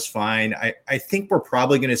is just fine. I think we're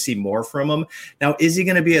probably going to see more from him. Now, is he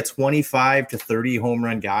going to be a 25 to 30 home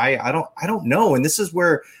run guy? I don't know. And this is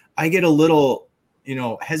where I get a little, you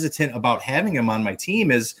know, hesitant about having him on my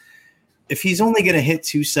team is if he's only going to hit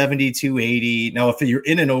 270, 280. Now, if you're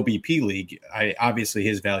in an OBP league, obviously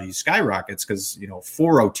his value skyrockets because, you know,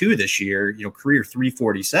 402 this year, you know, career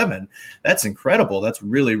 347. That's incredible. That's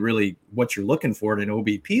really, really what you're looking for in an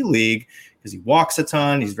OBP league because he walks a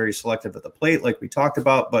ton. He's very selective at the plate, like we talked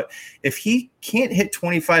about. But if he can't hit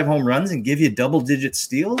 25 home runs and give you double-digit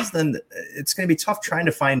steals, then it's going to be tough trying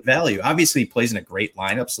to find value. Obviously, he plays in a great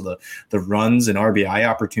lineup, so the runs and RBI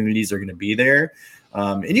opportunities are going to be there.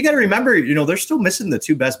 And you got to remember, you know, they're still missing the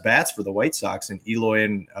two best bats for the White Sox and Eloy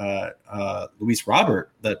and Luis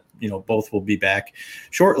Robert that, you know, both will be back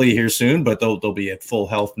shortly here soon, but they'll be at full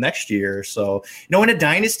health next year. So, you know, in a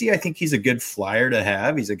dynasty, I think he's a good flyer to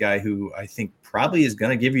have. He's a guy who I think probably is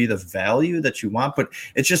going to give you the value that you want, but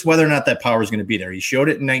it's just whether or not that power is going to be there. He showed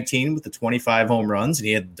it in 19 with the 25 home runs and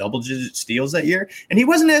he had double-digit steals that year, and he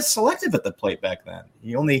wasn't as selective at the plate back then.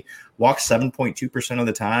 He only walked 7.2% of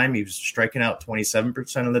the time. He was striking out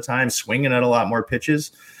 27% of the time, swinging at a lot more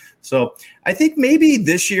pitches. So I think maybe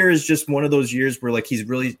this year is just one of those years where like he's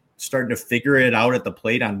really starting to figure it out at the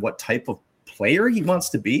plate on what type of player he wants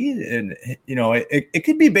to be. And, you know, it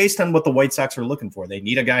could be based on what the White Sox are looking for. They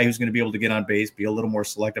need a guy who's going to be able to get on base, be a little more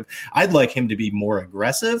selective. I'd like him to be more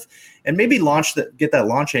aggressive and maybe get that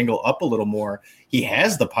launch angle up a little more. He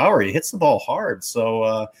has the power. He hits the ball hard.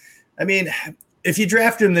 So, I mean, if you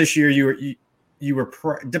draft him this year, you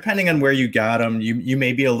were depending on where you got him, you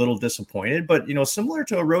may be a little disappointed, but, you know, similar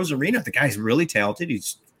to a Rosarina, the guy's really talented.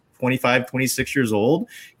 He's 25, 26 years old.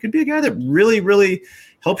 Could be a guy that really, really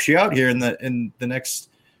helps you out here in the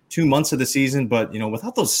next 2 months of the season. But, you know,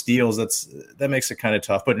 without those steals, that makes it kind of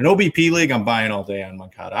tough. But in OBP league, I'm buying all day on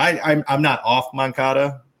Moncada. I'm not off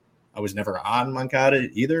Moncada. I was never on Moncada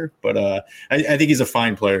either, but I think he's a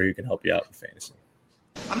fine player who can help you out in fantasy.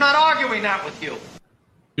 I'm not arguing that with you.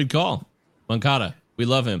 Good call. Moncada. We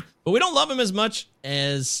love him. But we don't love him as much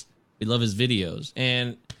as we love his videos.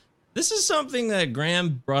 And this is something that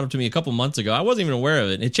Graham brought up to me a couple months ago. I wasn't even aware of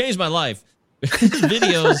it. It changed my life. His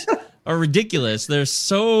videos are ridiculous. They're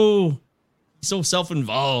so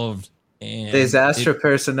self-involved. And disaster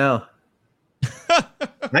personnel.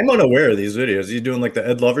 I'm unaware of these videos. He's doing like the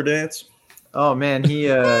Ed Lover dance. Oh man, he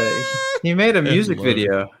made a music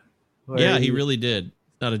video. Yeah, he really did.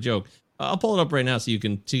 Not a joke. I'll pull it up right now so you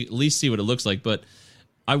can at least see what it looks like. But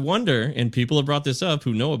I wonder, and people have brought this up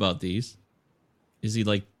who know about these, is he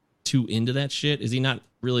like too into that shit? Is he not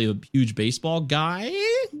really a huge baseball guy?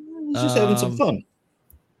 He's just having some fun.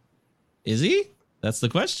 Is he? That's the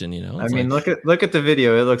question, you know. I mean, look at the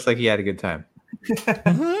video. It looks like he had a good time.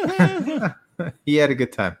 He had a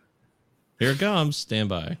good time. Here it comes. Stand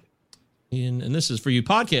by. And this is for you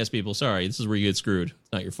podcast people. Sorry, this is where you get screwed.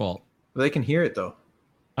 It's not your fault. Well, they can hear it, though.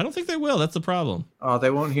 I don't think they will. That's the problem. Oh, they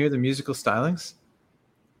won't hear the musical stylings?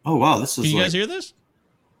 Oh, wow. This is Can you guys hear this?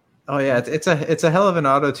 Oh yeah, it's a hell of an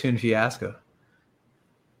auto-tune fiasco.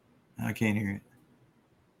 I can't hear it.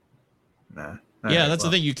 Nah. Yeah, that's the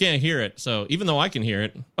thing. You can't hear it. So even though I can hear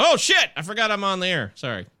it. Oh, shit. I forgot I'm on the air.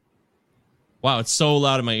 Sorry. Wow, it's so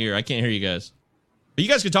loud in my ear. I can't hear you guys. But you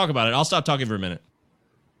guys can talk about it. I'll stop talking for a minute.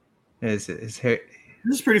 His hair.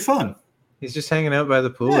 This is pretty fun. He's just hanging out by the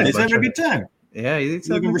pool. Yeah, he's having a good time. Yeah, he's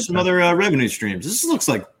looking for some other revenue streams. This looks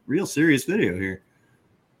like real serious video here.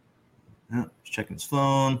 Oh, he's checking his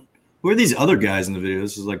phone. Who are these other guys in the video?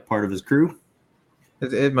 This is like part of his crew?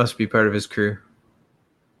 It must be part of his crew.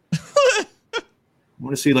 I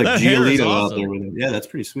want to see like Giolito out there with him. Yeah, that's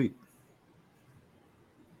pretty sweet.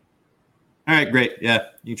 All right, great. Yeah,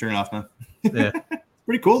 you can turn it off now. Yeah.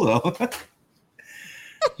 Pretty cool though.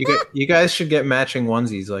 You guys should get matching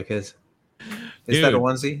onesies like his. Is that a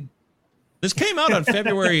onesie? This came out on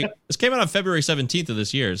February 17th of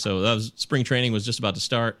this year. So that was spring training was just about to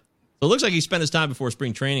start. So it looks like he spent his time before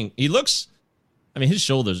spring training. His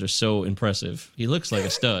shoulders are so impressive. He looks like a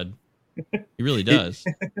stud. He really does.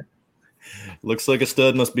 Looks like a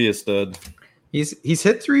stud, must be a stud. He's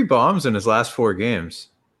hit 3 bombs in his last 4 games.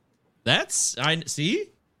 That's why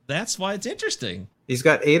it's interesting. He's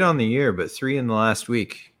got 8 on the year, but 3 in the last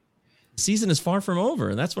week. The season is far from over,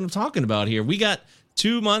 and that's what I'm talking about here. We got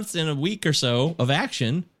 2 months and a week or so of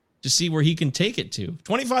action to see where he can take it to.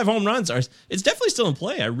 25 home runs it's definitely still in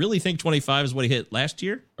play. I really think 25 is what he hit last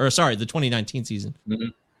year. The 2019 season. Mm-hmm.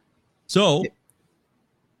 So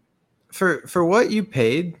for what you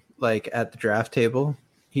paid, like at the draft table,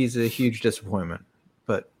 he's a huge disappointment.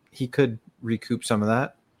 But he could recoup some of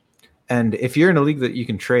that. And if you're in a league that you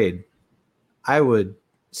can trade, I would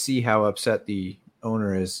see how upset the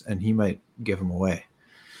owner is, and he might give him away,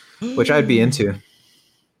 which I'd be into.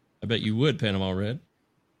 I bet you would, Panama Red.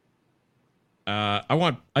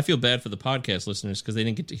 I feel bad for the podcast listeners because they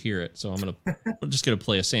didn't get to hear it, so I'm just gonna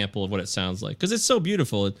play a sample of what it sounds like because it's so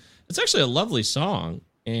beautiful. It's actually a lovely song,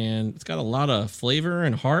 and it's got a lot of flavor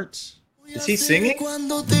and heart. Is he singing?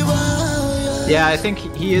 Yeah, I think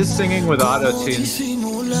he is singing with auto-tune.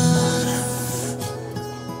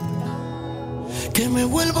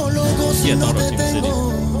 Yeah, auto-tune city.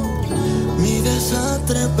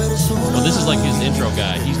 Oh, this is like his intro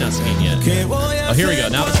guy. He's not singing yet. Oh, here we go.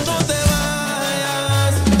 Now this is it.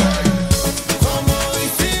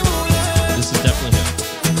 This is definitely him.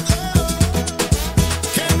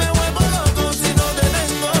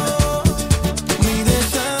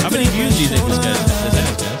 How many views do you think this guy has,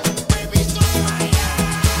 guys?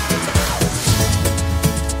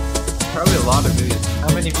 Probably a lot of views.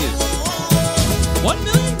 How many views? 1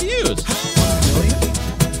 million views. 1 million?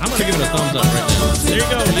 I'm going to give it a thumbs up right now. There you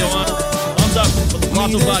go, Johan. Thumbs up for the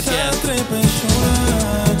Palazzo Podcast.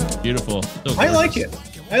 Beautiful. So I like it.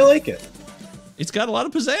 It's got a lot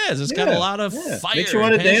of pizzazz. It's got a lot of fire. Makes you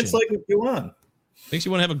want to dance like you want. Makes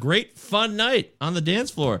you want to have a great, fun night on the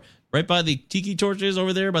dance floor. Right by the tiki torches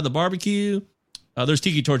over there, by the barbecue. There's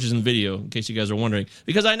tiki torches in the video, in case you guys are wondering.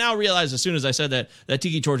 Because I now realize, as soon as I said that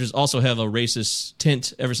tiki torches also have a racist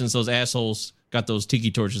tint ever since those assholes got those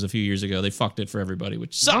tiki torches a few years ago. They fucked it for everybody,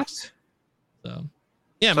 which sucks. So,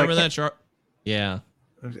 yeah, remember that, Sharp? Yeah.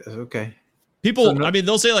 Okay. People,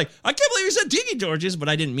 they'll say like, I can't believe you said tiki torches, but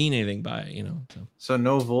I didn't mean anything by it, So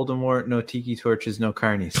no Voldemort, no tiki torches, no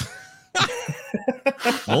carnies.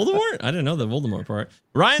 Voldemort? I didn't know the Voldemort part.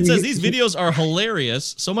 Ryan says these videos are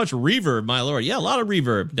hilarious. So much reverb, my lord. Yeah, a lot of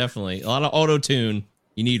reverb, definitely. A lot of auto-tune.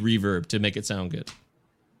 You need reverb to make it sound good.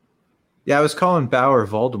 Yeah, I was calling Bauer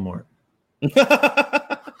Voldemort.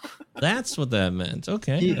 That's what that meant.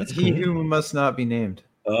 Okay, that's cool. He who must not be named.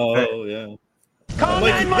 Oh, yeah.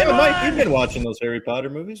 Mike, you've been watching those Harry Potter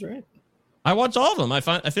movies, right? I watched all of them. I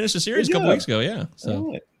finished the series a couple weeks ago, yeah.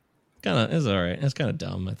 So kind of is all right. It's kind of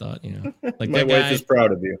dumb, I thought, Like my wife is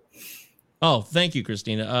proud of you. Oh, thank you,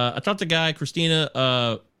 Christina. I thought the guy,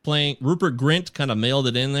 Christina, playing Rupert Grint, kind of mailed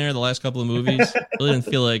it in there the last couple of movies. Really didn't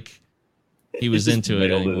feel like he was into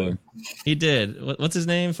it anymore. He did. What's his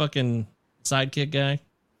name? Fucking sidekick guy?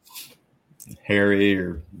 Harry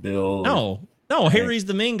or Bill? No, Harry's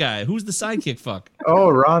the main guy. Who's the sidekick fuck? Oh,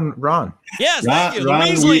 Ron. Yes, thank you. The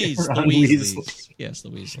Weasleys. Yes, the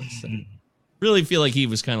Weasleys. So, really feel like he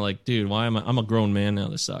was kind of like, dude, why am I'm a grown man now?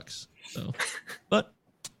 This sucks. So, but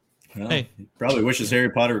hey, he probably wishes Harry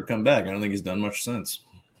Potter would come back. I don't think he's done much since.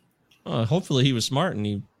 Hopefully he was smart and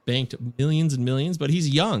he banked millions and millions, but he's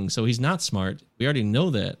young, so he's not smart. We already know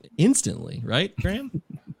that instantly, right, Graham?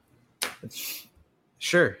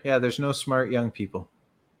 Sure. Yeah, there's no smart young people.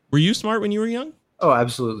 Were you smart when you were young? Oh,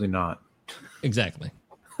 absolutely not. Exactly.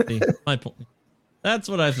 See, my point. That's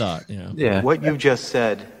what I thought. Yeah. What you just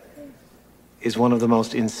said is one of the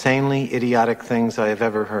most insanely idiotic things I have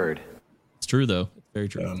ever heard. It's true, though. It's very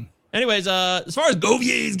true. Anyways, as far as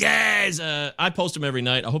Govier's guys, I post them every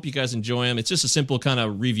night. I hope you guys enjoy them. It's just a simple kind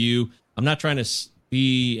of review. I'm not trying to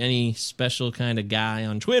be any special kind of guy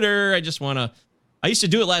on Twitter. I used to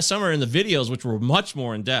do it last summer in the videos, which were much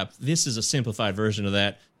more in depth. This is a simplified version of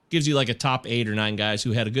that. Gives you like a top 8 or 9 guys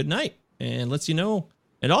who had a good night and lets you know.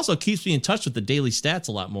 It also keeps me in touch with the daily stats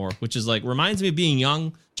a lot more, which is like reminds me of being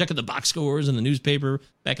young, checking the box scores in the newspaper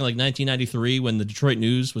back in like 1993 when the Detroit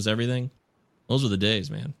News was everything. Those were the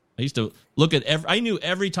days, man. I used to look at I knew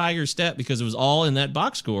every Tiger stat because it was all in that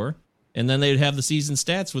box score, and then they'd have the season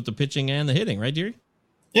stats with the pitching and the hitting, right, Deary?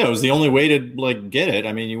 Yeah, it was the only way to like get it.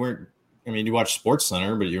 I mean, you watched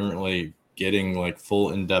SportsCenter, but you weren't really getting like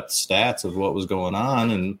full in-depth stats of what was going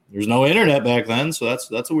on, and there's no internet back then, so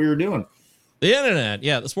that's what we were doing. The internet,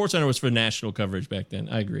 yeah, the SportsCenter was for national coverage back then.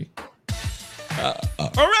 I agree. All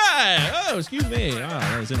right. Oh, excuse me.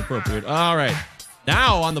 That was inappropriate. All right.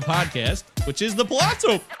 Now on the podcast, which is the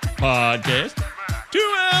Palazzo Podcast,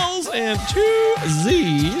 2 L's and 2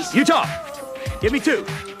 Z's. Utah, give me 2.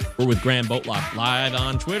 We're with Graham Boatlock live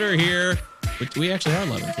on Twitter here. Which we actually are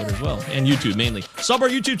live on Twitter as well, and YouTube mainly. Sub our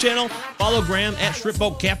YouTube channel. Follow Graham at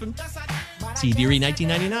StripBoatCaptain. See Deary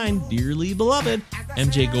 1999, dearly beloved,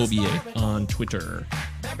 MJ Gobier on Twitter.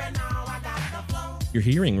 You're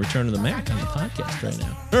hearing Return of the Mac on the podcast right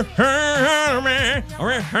now.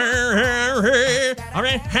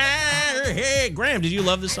 Graham, did you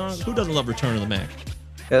love this song? Who doesn't love Return of the Mac?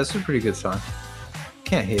 Yeah, this is a pretty good song.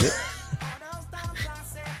 Can't hate it.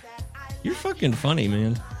 You're fucking funny,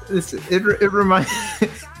 man. It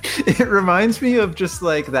reminds me of just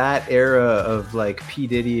like that era of like P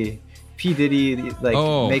Diddy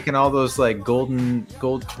like making all those like gold.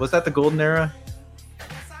 Was that the golden era?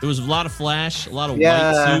 There was a lot of flash, a lot of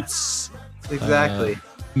white suits. Exactly.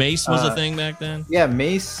 Mace was a thing back then. Yeah,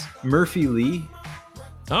 Mace, Murphy Lee.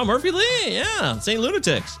 Oh, Murphy Lee, yeah, St.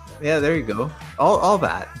 Lunatics. Yeah, there you go. All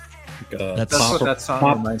that. That's what that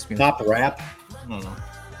song reminds me of. Top rap. I don't know.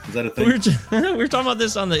 Is that a thing? We were talking about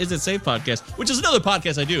this on the Is It Safe podcast, which is another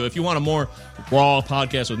podcast I do. If you want a more raw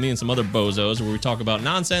podcast with me and some other bozos where we talk about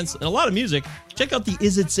nonsense and a lot of music, check out the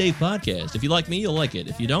Is It Safe podcast. If you like me, you'll like it.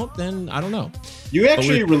 If you don't, then I don't know. You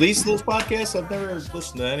actually release those podcasts? I've never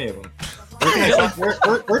listened to any of them.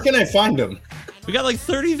 Where can I find them? We got like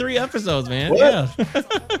 33 episodes, man. What? Yeah.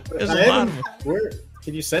 There's a lot of them.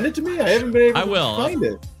 Can you send it to me? I haven't been able to find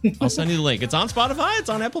it. I'll send you the link. It's on Spotify. It's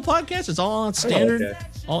on Apple Podcasts. It's all on standard.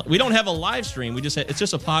 We don't have a live stream. It's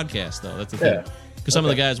just a podcast, though. That's the thing. Because some of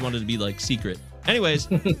the guys wanted to be like secret. Anyways,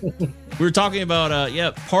 we were talking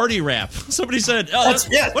about party rap. Somebody said,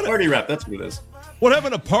 party rap. That's what it is. What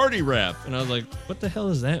happened to party rap? And I was like, what the hell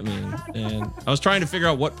does that mean? And I was trying to figure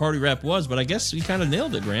out what party rap was, but I guess you kind of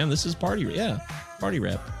nailed it, Graham. This is party rap.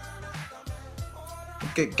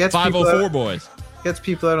 Gets 504 boys. Gets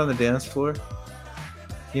people out on the dance floor.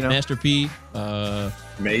 You know, Master P,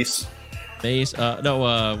 Mace.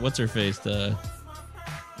 What's her face?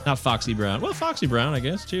 Not Foxy Brown. Well, Foxy Brown, I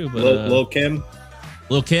guess too. But Lil Kim.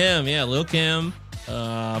 Lil Kim.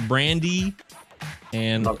 Brandy.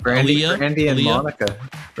 And Brandy and Aaliyah. Monica.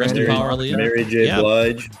 Brandy Power, Aaliyah. Mary J.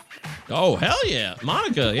 Blige. Oh, hell yeah.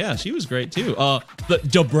 Monica, yeah, she was great too. But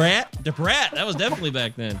Debrat, that was definitely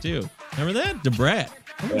back then too. Remember that? Debrat.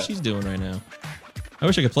 I wonder what she's doing right now. I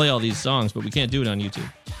wish I could play all these songs, but we can't do it on YouTube.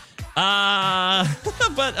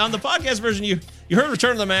 But on the podcast version, you heard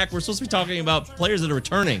Return of the Mac. We're supposed to be talking about players that are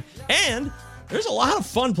returning. And there's a lot of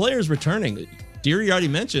fun players returning. Deary already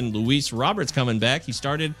mentioned Luis Roberts coming back. He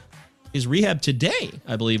started his rehab today,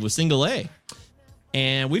 I believe, with Single A.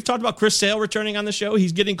 And we've talked about Chris Sale returning on the show.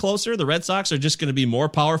 He's getting closer. The Red Sox are just going to be more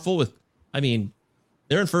powerful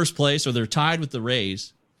they're in first place or they're tied with the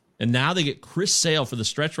Rays. And now they get Chris Sale for the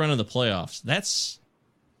stretch run of the playoffs. That's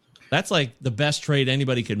like the best trade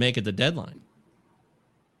anybody could make at the deadline.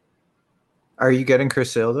 Are you getting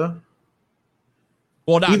Chris Sale though?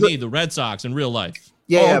 Well, not me, the Red Sox in real life.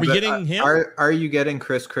 Yeah, are we getting him? Are you getting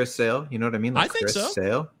Chris Sale? You know what I mean? Like I think Chris so.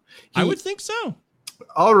 Sale? I would think so.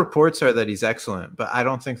 All reports are that he's excellent, but I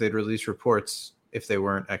don't think they'd release reports if they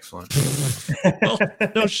weren't excellent. Well,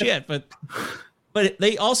 no shit, but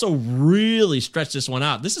they also really stretched this one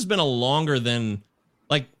out. This has been a longer than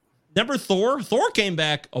remember Thor? Thor came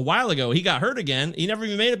back a while ago. He got hurt again. He never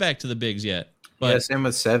even made it back to the bigs yet. But yeah, same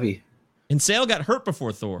with Sevy. And Sale got hurt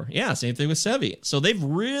before Thor. Yeah, same thing with Sevy. So they've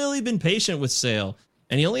really been patient with Sale,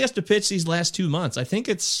 and he only has to pitch these last 2 months. I think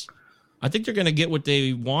they're going to get what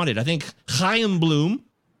they wanted. I think Chaim Bloom,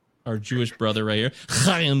 our Jewish brother right here,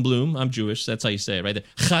 Chaim Bloom. I'm Jewish. That's how you say it right there.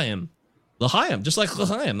 Chaim. L'chaim, just like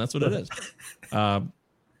L'chaim. That's what it is.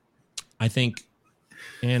 I think,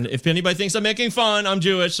 and if anybody thinks I'm making fun, I'm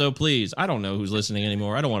Jewish, so please, I don't know who's listening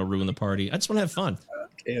anymore. I don't want to ruin the party. I just want to have fun.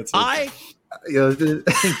 He's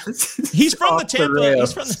from the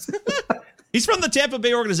Tampa. He's from the Tampa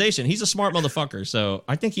Bay organization. He's a smart motherfucker, so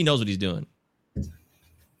I think he knows what he's doing.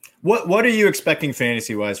 What are you expecting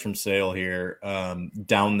fantasy wise from Sale here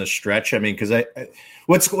down the stretch? I mean, because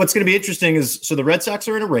what's going to be interesting is so the Red Sox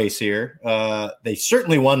are in a race here. They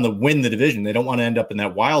certainly want to win the division. They don't want to end up in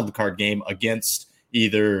that wild card game against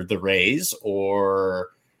either the Rays or,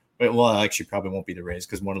 well, actually probably won't be the Rays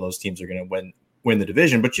because one of those teams are going to win the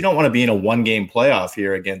division. But you don't want to be in a 1-game playoff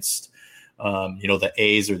here against the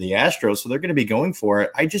A's or the Astros. So they're going to be going for it.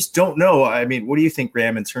 I just don't know. I mean, what do you think,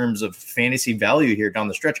 Graham, in terms of fantasy value here down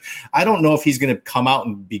the stretch? I don't know if he's going to come out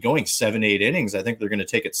and be going 7-8 innings. I think they're going to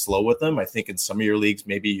take it slow with him. I think in some of your leagues,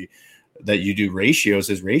 maybe that you do ratios,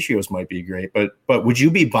 his ratios might be great. But would you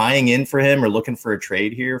be buying in for him or looking for a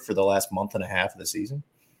trade here for the last month and a half of the season?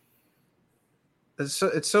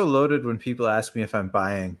 It's so loaded when people ask me if I'm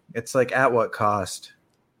buying. It's like, at what cost?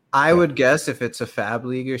 I would guess if it's a fab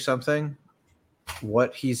league or something,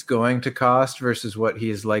 what he's going to cost versus what he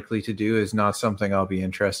is likely to do is not something I'll be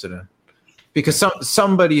interested in, because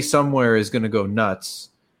somebody somewhere is going to go nuts.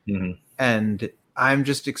 Mm-hmm. And I'm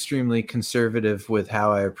just extremely conservative with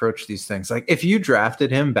how I approach these things. Like, if you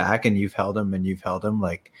drafted him back and you've held him,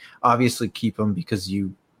 like, obviously keep him because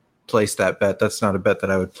you placed that bet. That's not a bet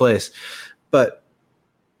that I would place. But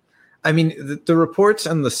I mean, the reports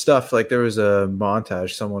and the stuff, like there was a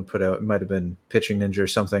montage someone put out, it might've been Pitching Ninja or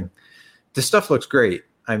something. The stuff looks great.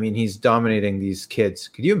 I mean, he's dominating these kids.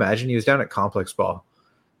 Could you imagine he was down at Complex Ball?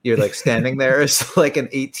 You're like standing there as like an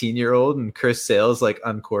 18-year-old and Chris Sale's like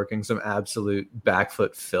uncorking some absolute back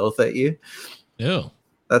foot filth at you. Yeah.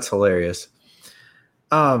 That's hilarious.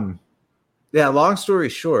 Yeah, long story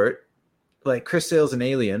short, like Chris Sale's an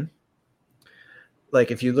alien. Like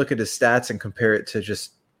if you look at his stats and compare it to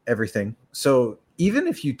just everything. So even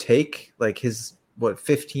if you take like his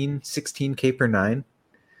 15, 16 K per 9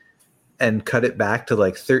 and cut it back to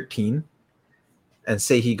like 13 and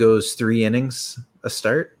say he goes 3 innings a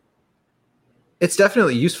start, it's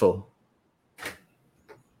definitely useful.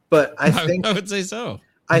 But I think I would say so.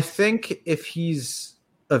 I think if he's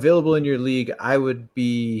available in your league, I would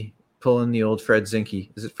be pulling the old Fred Zinke.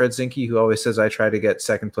 Is it Fred Zinke who always says I try to get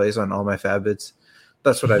second place on all my fab bids?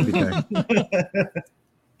 That's what I'd be doing.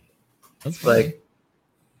 That's like,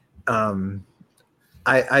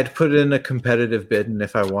 I'd put in a competitive bid, and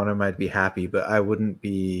if I want him, I'd be happy. But I wouldn't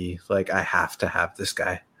be like, I have to have this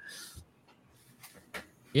guy.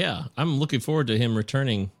 Yeah, I'm looking forward to him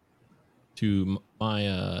returning to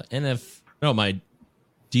my my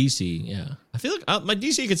DC. Yeah, I feel like my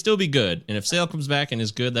DC could still be good, and if Sale comes back and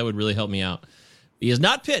is good, that would really help me out. He has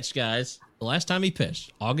not pitched, guys. The last time he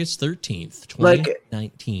pitched, August 13th,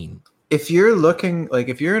 2019. If you're looking, like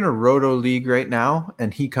if you're in a roto league right now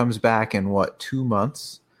and he comes back in 2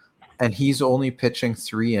 months and he's only pitching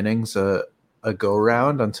 3 innings a go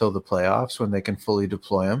round until the playoffs when they can fully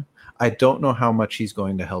deploy him, I don't know how much he's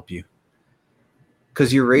going to help you,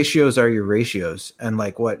 because your ratios are your ratios. And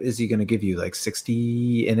like, what is he going to give you? Like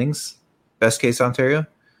 60 innings, best case Ontario.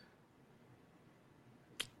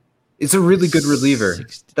 It's a really good reliever.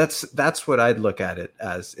 60. That's what I'd look at it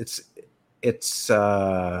as. It's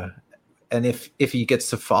and if he gets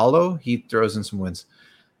to follow, he throws in some wins.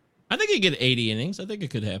 I think he'd get 80 innings. I think it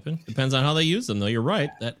could happen. Depends on how they use them, though. You're right.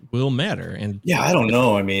 That will matter. And yeah, I don't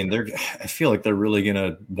know. I mean, I feel like they're really going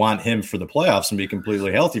to want him for the playoffs and be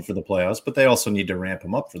completely healthy for the playoffs, but they also need to ramp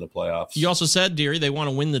him up for the playoffs. You also said, Deary, they want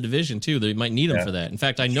to win the division, too. They might need him for that. In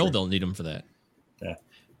fact, I know they'll need him for that. Yeah.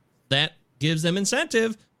 That gives them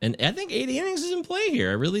incentive. And I think 80 innings is in play here.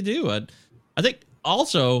 I really do. I think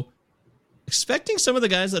also expecting some of the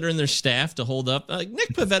guys that are in their staff to hold up. Like Nick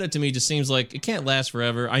Pivetta to me just seems like it can't last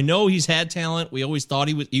forever. I know he's had talent. We always thought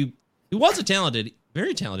he was a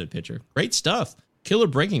very talented pitcher. Great stuff. Killer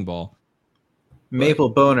breaking ball. Maple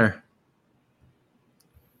Boner.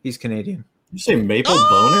 He's Canadian. You say Maple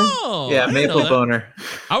Boner? Yeah, Maple Boner.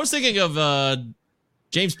 I was thinking of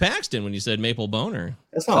James Paxton when you said Maple Boner.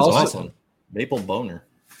 That sounds awesome. Maple Boner.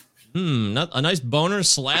 Not a nice boner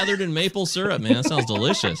slathered in maple syrup, man. That sounds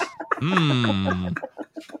delicious.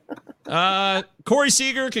 Corey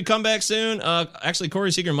Seager could come back soon. Actually,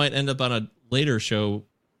 Corey Seager might end up on a later show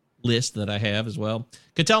list that I have as well.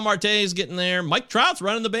 Ketel Marte is getting there. Mike Trout's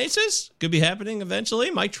running the bases. Could be happening eventually.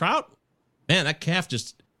 Mike Trout, man, that calf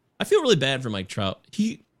I feel really bad for Mike Trout.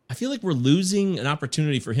 I feel like we're losing an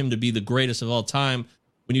opportunity for him to be the greatest of all time.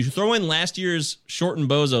 When you throw in last year's shortened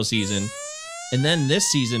bozo season, and then this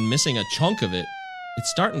season missing a chunk of it,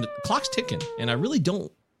 the clock's ticking, and I really don't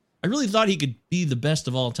I really thought he could be the best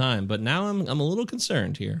of all time, but now I'm a little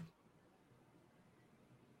concerned here.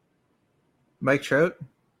 Mike Trout,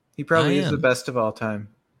 he probably is the best of all time.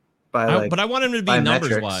 But I want him to be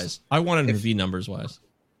numbers wise. I want him to be numbers wise.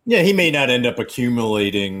 Yeah, he may not end up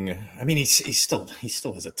accumulating. I mean, he still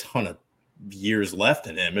has a ton of years left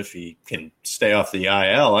in him if he can stay off the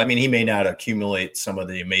IL. I mean, he may not accumulate some of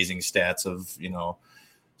the amazing stats of, you know,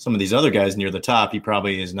 some of these other guys near the top. He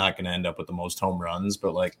probably is not going to end up with the most home runs,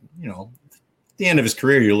 but like, you know, at the end of his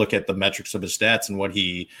career, you look at the metrics of his stats and what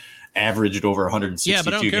he averaged over 162. Yeah,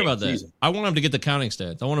 but I don't care about that. Season. I want him to get the counting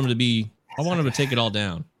stats. I want him to take it all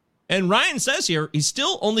down. And Ryan says here, he's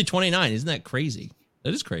still only 29. Isn't that crazy?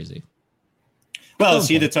 That is crazy. Well, is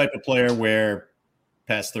he the type of player where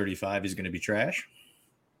past 35 he's going to be trash?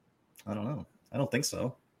 I don't know. I don't think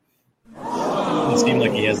so. It doesn't seem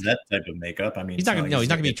like he has that type of makeup. I mean, he's not going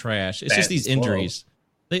to be trash. It's just these injuries.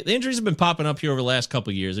 The injuries have been popping up here over the last couple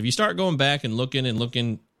of years. If you start going back and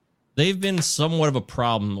looking, they've been somewhat of a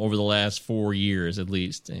problem over the last 4 years at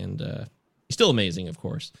least. And he's still amazing, of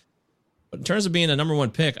course. But in terms of being a number one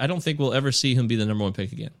pick, I don't think we'll ever see him be the number one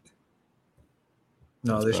pick again.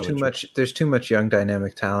 No, there's too much. There's too much young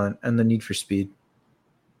dynamic talent and the need for speed.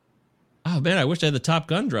 Oh man, I wish I had the Top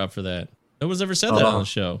Gun drop for that. No one's ever said that on the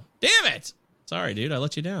show. Damn it! Sorry, dude, I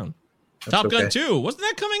let you down. That's Top Gun 2, wasn't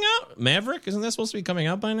that coming out? Maverick, isn't that supposed to be coming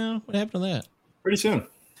out by now? What happened to that? Pretty soon.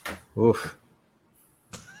 Oof.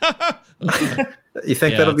 You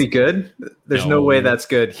think that'll be good? There's no way that's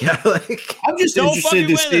good. Yeah, like I'm just interested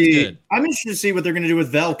to see. I'm interested to see what they're going to do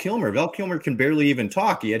with Val Kilmer. Val Kilmer can barely even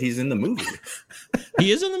talk, yet he's in the movie.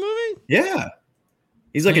 He is in the movie? Yeah,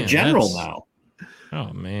 he's like a general now.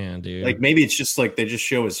 Oh man, dude! Like maybe it's just like they just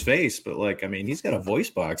show his face, but like I mean, he's got a voice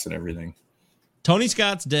box and everything. Tony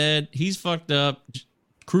Scott's dead. He's fucked up.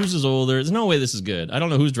 Cruise is older. There's no way this is good. I don't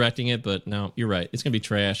know who's directing it, but no, you're right. It's gonna be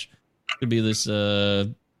trash. It's gonna be this,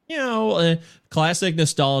 classic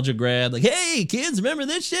nostalgia grab. Like, hey, kids, remember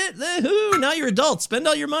this shit? Now you're adults. Spend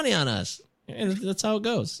all your money on us. And that's how it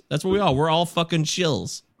goes. That's what we are. We're all fucking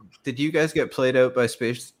shills. Did you guys get played out by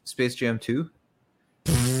Space Jam 2?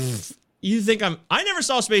 You think I never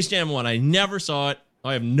saw Space Jam 1. I never saw it.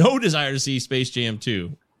 I have no desire to see Space Jam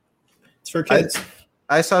 2. It's for kids.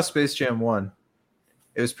 I saw Space Jam 1.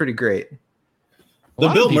 It was pretty great. The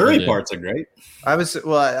Bill Murray parts are great. I was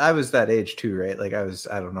that age too, right? Like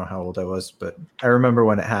I don't know how old I was, but I remember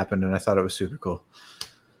when it happened and I thought it was super cool.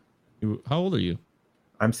 How old are you?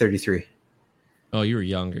 I'm 33. Oh, you were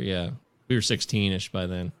younger. Yeah. We were 16-ish by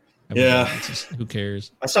then. Yeah. Who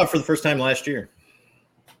cares? I saw it for the first time last year.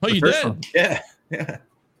 Oh, you did? Yeah.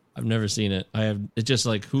 I've never seen it. It's just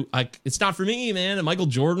like it's not for me, man. And Michael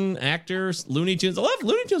Jordan, actors, Looney Tunes. I love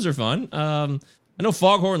Looney Tunes are fun. I know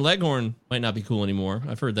Foghorn Leghorn might not be cool anymore.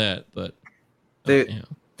 I've heard that, but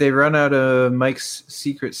they run out of Mike's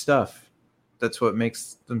secret stuff. That's what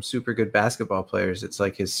makes them super good basketball players. It's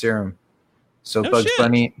like his serum. So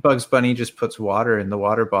Bugs Bunny just puts water in the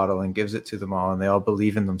water bottle and gives it to them all, and they all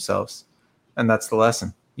believe in themselves. And that's the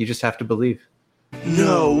lesson. You just have to believe.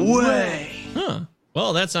 No way. Huh.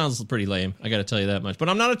 Well, that sounds pretty lame. I got to tell you that much. But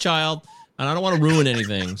I'm not a child, and I don't want to ruin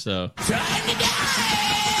anything. So.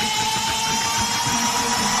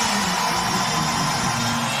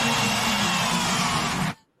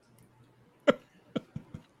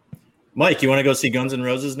 Mike, you want to go see Guns N'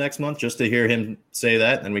 Roses next month just to hear him say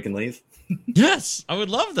that, and then we can leave? Yes, I would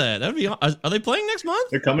love that. That'd be. Are they playing next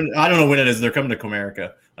month? They're coming. I don't know when it is. They're coming to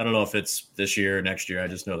Comerica. I don't know if it's this year or next year. I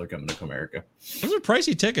just know they're coming to Comerica. Those are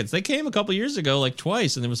pricey tickets. They came a couple years ago, like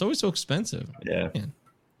twice, and it was always so expensive. Yeah.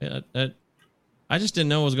 I just didn't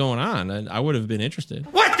know what was going on. I would have been interested.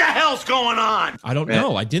 What the hell's going on? I don't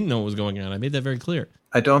know. I didn't know what was going on. I made that very clear.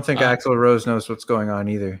 I don't think Axl Rose knows what's going on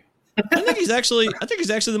either. I think he's actually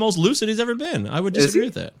the most lucid he's ever been. I would disagree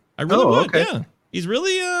with that. I really would. Okay. Yeah. He's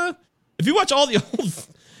really if you watch all the old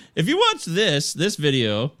if you watch this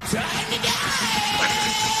video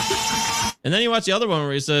and then you watch the other one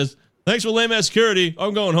where he says, "Thanks for lame ass security.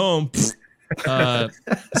 I'm going home." It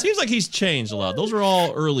seems like he's changed a lot. Those were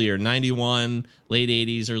all earlier, 91, late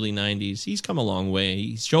 80s, early 90s. He's come a long way.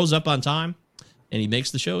 He shows up on time and he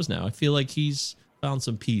makes the shows now. I feel like he's found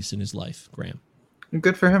some peace in his life, Graham.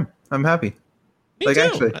 Good for him. I'm happy. Me too.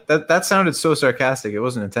 Actually, that sounded so sarcastic. It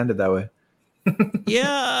wasn't intended that way.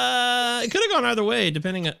 Yeah, it could have gone either way,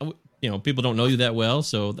 depending on, people don't know you that well.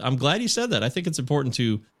 So I'm glad you said that. I think it's important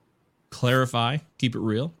to clarify, keep it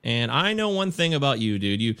real. And I know one thing about you,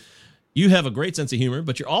 dude. You have a great sense of humor,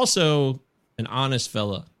 but you're also an honest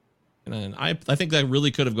fella. And I think that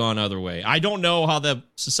really could have gone either way. I don't know how the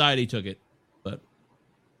society took it, but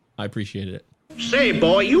I appreciated it. Say,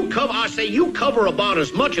 boy, you cover about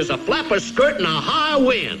as much as a flapper skirt in a high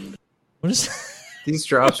wind. What is These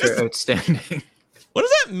drops are outstanding. What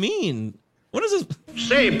does that mean? What is this?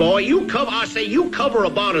 Say, boy, you cover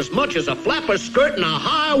about as much as a flapper skirt in a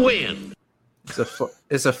high wind.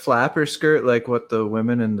 Is a flapper skirt like what the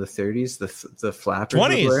women in the 30s, the flappers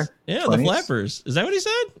 20s? would wear? Yeah, 20s? The flappers. Is that what he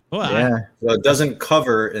said? Well, Yeah. So it doesn't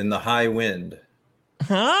cover in the high wind.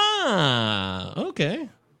 Okay.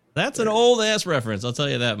 That's an old ass reference. I'll tell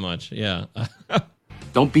you that much. Yeah.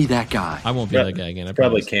 Don't be that guy. I won't be that guy again. I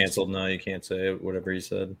Probably promise. canceled now. You can't say whatever he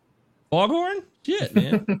said. Foghorn? Shit,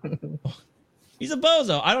 man. He's a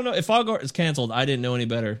bozo. I don't know. If Foghorn is canceled, I didn't know any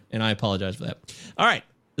better, and I apologize for that. All right.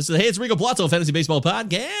 This is the Hey, It's Rico Palazzo Fantasy Baseball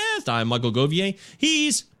Podcast. I'm Michael Govier.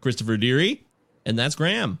 He's Christopher Deary, and that's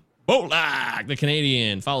Graham Boatlock, the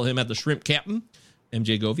Canadian. Follow him at the Shrimp Captain,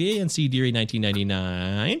 MJ Govier, and C. Deary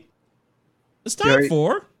 1999. It's time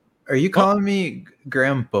for... Are you calling me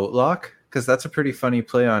Graham Boatlock? Because that's a pretty funny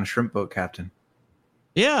play on Shrimp Boat Captain.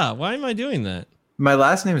 Yeah, why am I doing that? My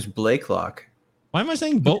last name is Blakelock. Why am I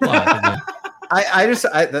saying Boatlock again? Because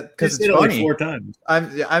it's only funny. 4 times.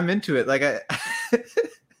 I'm into it. Like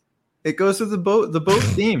it goes with the boat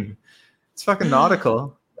theme. It's fucking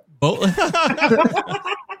nautical. Boatlock.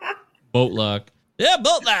 Yeah,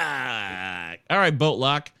 Boatlock. All right,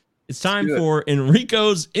 Boatlock. It's time for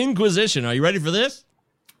Enrico's Inquisition. Are you ready for this?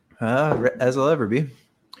 As I'll ever be.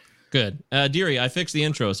 Good. Deary, I fixed the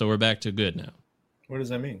intro, so we're back to good now. What does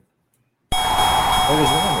that mean? What is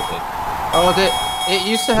wrong with it? Oh, it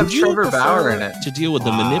used to have Would you Trevor prefer Bauer in it. to deal with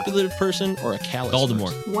the manipulative person or a callous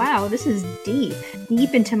Baltimore. Wow, this is deep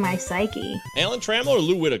into my psyche. Alan Trammell or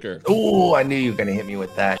Lou Whitaker? Oh, I knew you were going to hit me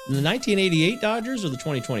with that. The 1988 Dodgers or the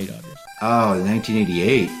 2020 Dodgers? Oh, the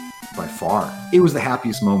 1988, by far. It was the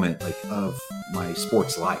happiest moment of my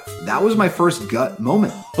sports life. That was my first gut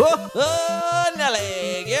moment.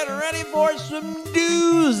 Nelly, get ready for some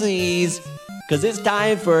doozies, because it's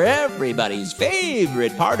time for everybody's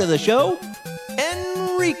favorite part of the show,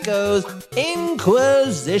 Enrico's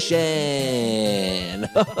Inquisition.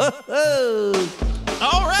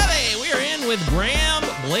 Alrighty, we are in with Graham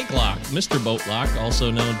Blakelock, Mr. Boatlock, also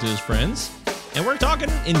known to his friends. And we're talking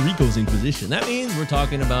Enrico's Inquisition. That means we're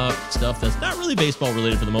talking about stuff that's not really baseball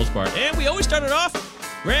related for the most part. And we always start it off,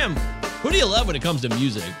 Graham, who do you love when it comes to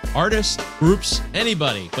music? Artists, groups,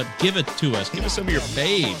 anybody, but give it to us. Give us some of your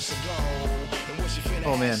faves.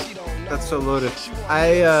 Oh man, that's so loaded.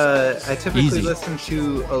 I typically Easy. listen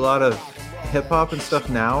to a lot of hip hop and stuff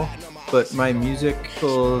now, but my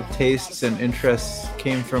musical tastes and interests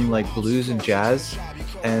came from like blues and jazz,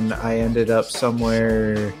 and I ended up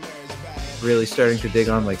somewhere really starting to dig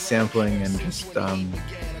on like sampling and just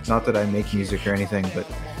not that I make music or anything, but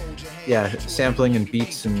yeah, sampling and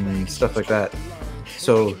beats and stuff like that.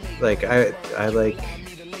 So like I like,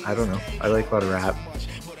 I don't know, I like a lot of rap.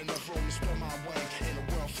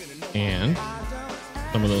 And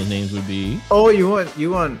some of those names would be... Oh, you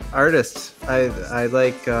want artists. I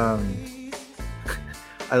like I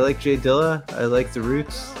like Jay Dilla. I like The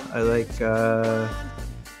Roots. I like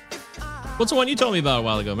What's the one you told me about a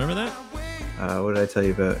while ago? Remember that? what did I tell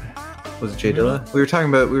you about? Was it Jay Dilla? We were talking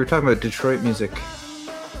about Detroit music.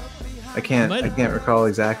 I can't recall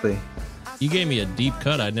exactly. You gave me a deep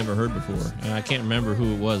cut I'd never heard before, and I can't remember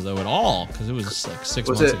who it was though at all because it was like 6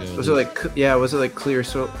 months ago. Was it like Clear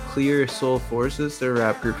Soul Forces? They're a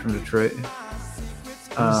rap group from Detroit.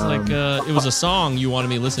 It was like it was a song you wanted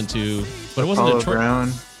me to listen to, but it wasn't Apollo Detroit.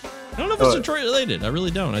 Brown. I don't know if it's Detroit related. I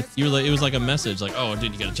really don't. It was like a message, like, "Oh,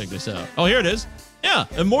 dude, you gotta check this out." Oh, here it is. Yeah,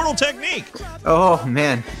 Immortal Technique. Oh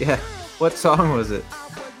man, yeah. What song was it?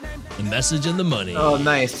 The Message and the Money. Oh,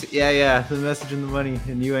 nice. Yeah. The Message and the Money,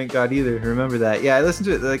 and You Ain't Got Either. Remember that? Yeah, I listened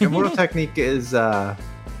to it. Like Immortal Technique is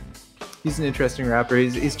he's an interesting rapper.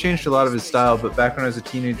 He's changed a lot of his style, but back when I was a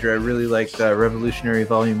teenager, I really liked Revolutionary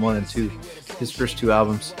Volume 1 and 2, his first 2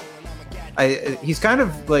 albums. He's kind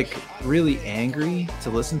of like really angry to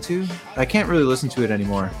listen to. I can't really listen to it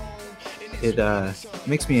anymore. It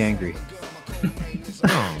makes me angry.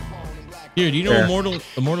 Oh. Here, do you know what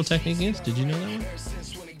Immortal Technique is? Did you know that one?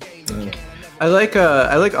 I like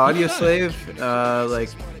Audio Slave, like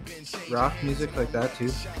rock music like that too.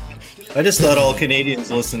 I just thought all Canadians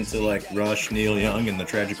listened to like Rush, Neil Young, and the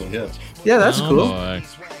Tragical Hip. Yeah, that's cool. Boy.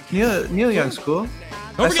 Neil Young's cool.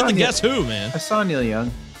 Don't forget the Guess Who, man. I saw Neil Young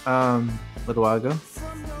a little while ago.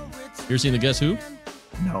 You ever seen the Guess Who?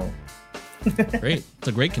 No. Great. It's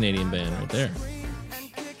a great Canadian band right there.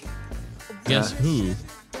 Guess Who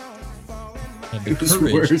have the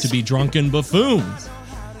courage to be drunken buffoons.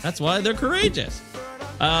 That's why they're courageous.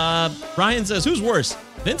 Ryan says, who's worse,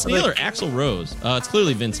 Vince Neil or Axl Rose? It's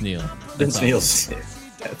clearly Vince Neil. Vince That's Neil's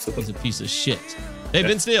He's a piece of shit. Hey,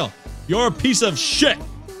 Vince Neil, you're a piece of shit.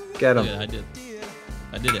 Get him. Yeah,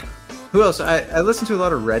 I did it. Who else? I listened to a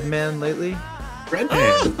lot of Redman lately.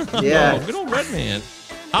 Redman. Yeah. Oh, good old Redman.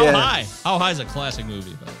 How High? How High is a classic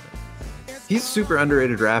movie, by the way. He's a super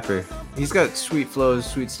underrated rapper. He's got sweet flows,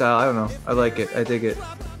 sweet style. I don't know. I like it. I dig it.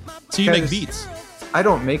 So you make beats? I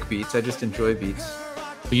don't make beats. I just enjoy beats.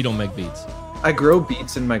 But you don't make beats? I grow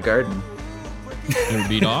beats in my garden. You ever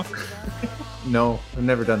beat off? No, I've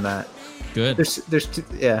never done that. Good. There's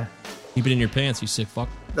yeah. Keep it in your pants, you sick fuck.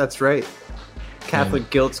 That's right. Catholic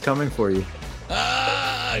guilt's coming for you.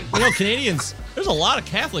 You know, Canadians, there's a lot of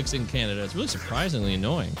Catholics in Canada. It's really surprisingly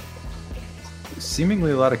annoying.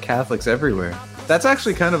 Seemingly a lot of Catholics everywhere. That's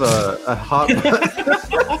actually kind of a hot...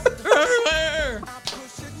 Everywhere!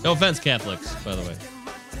 No offense, Catholics, by the way.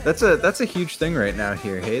 That's a huge thing right now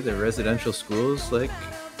here, hey? The residential schools, like,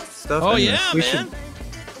 stuff. Oh, and yeah, man.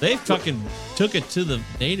 They fucking took it to the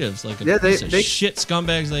natives like a piece of shit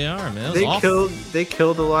scumbags they are, man. They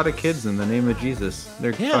killed a lot of kids in the name of Jesus. They're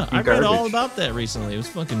Yeah, fucking I read garbage. all about that recently. It was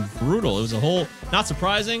fucking brutal. It was a whole, not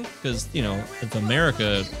surprising, because, you know, if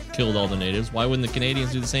America killed all the natives, why wouldn't the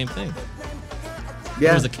Canadians do the same thing? Yeah.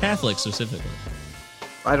 It was the Catholics specifically.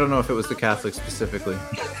 I don't know if it was the Catholics specifically.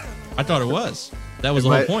 I thought it was. That was It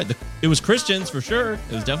the whole might- point. It was Christians for sure.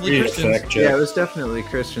 It was definitely Christians. Yeah, it was definitely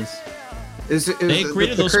Christians. They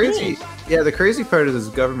created those crazy, schools. Yeah, the crazy part is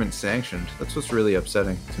government sanctioned. That's what's really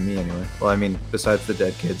upsetting to me, anyway. Well, I mean, besides the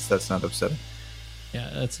dead kids, that's not upsetting. Yeah,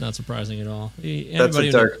 that's not surprising at all. That's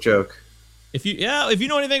a dark joke. If you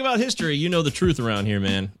know anything about history, you know the truth around here,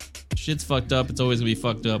 man. Shit's fucked up. It's always gonna be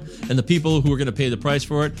fucked up, and the people who are gonna pay the price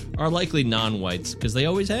for it are likely non-whites because they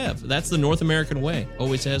always have. That's the North American way.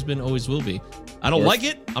 Always has been. Always will be. I don't like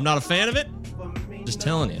it. I'm not a fan of it. Just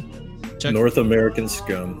telling you. Check. North American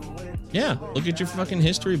scum. Yeah, look at your fucking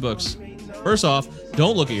history books. First off,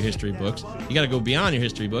 don't look at your history books. You got to go beyond your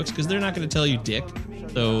history books because they're not going to tell you dick.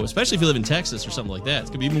 So, especially if you live in Texas or something like that, it's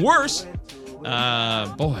going to be even worse.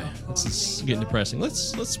 Boy, this is getting depressing.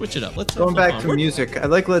 Let's switch it up. Let's Going flip back on. to music, I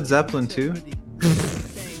like Led Zeppelin too.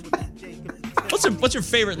 What's your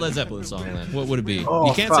favorite Led Zeppelin song then? What would it be? Oh,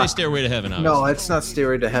 You can't say fuck. Stairway to Heaven, obviously. No, it's not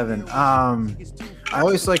Stairway to Heaven. I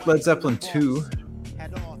always like Led Zeppelin 2.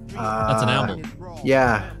 That's an album.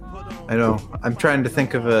 Yeah, I know. I'm trying to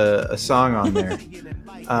think of a song on there.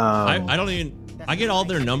 I don't even. I get all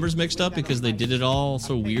their numbers mixed up because they did it all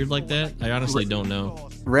so weird like that. I honestly don't know.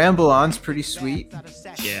 Ramble On's pretty sweet.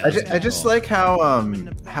 Yeah, I just like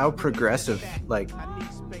how progressive like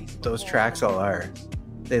those tracks all are.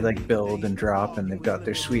 They like build and drop, and they've got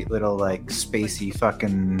their sweet little like spacey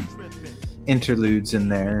fucking interludes in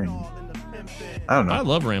there. And I don't know. I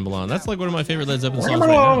love Ramble On. That's like one of my favorite Led Zeppelin songs right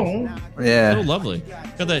now. Yeah. So lovely.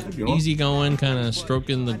 Got that easy going, kind of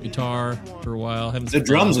stroking the guitar for a while. The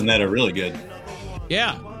drums in that are really good.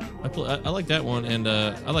 Yeah. I like that one, and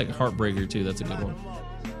I like Heartbreaker too. That's a good one.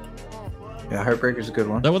 Yeah, Heartbreaker's a good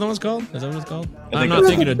one. Is that what that one's called? Is that what it's called? I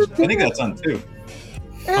think that's on two.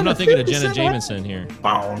 I'm not thinking of Jenna Jameson here.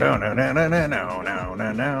 No.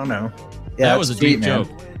 Yeah, that was a sweet, deep man. joke.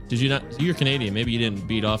 Did you not? You're Canadian. Maybe you didn't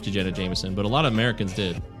beat off to Jenna Jameson, but a lot of Americans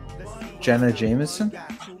did. Jenna Jameson?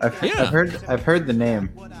 I've heard the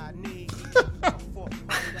name.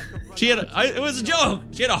 She had it was a joke.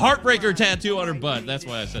 She had a Heartbreaker tattoo on her butt. That's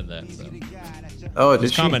why I said that. So. Oh, It's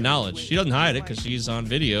did she? common knowledge. She doesn't hide it because she's on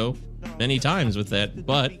video many times with that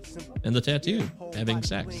butt and the tattoo having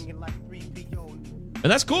sex.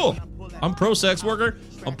 And that's cool. I'm pro sex worker.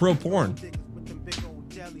 I'm pro porn.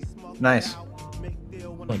 Nice. I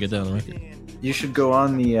want to get that on the record. You should go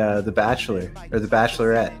on the Bachelor or the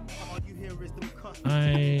Bachelorette. I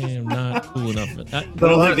am not cool enough for that. I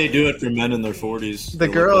don't think they do it for men in their 40s.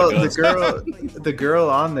 The girl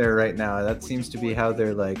on there right now. That seems to be how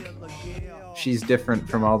they're like. She's different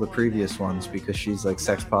from all the previous ones because she's like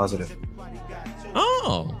sex positive.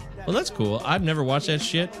 Oh, well, that's cool. I've never watched that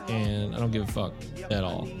shit, and I don't give a fuck at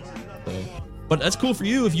all. So, but that's cool for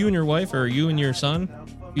you if you and your wife or you and your son,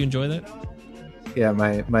 you enjoy that. Yeah,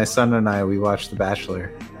 my son and I, we watched The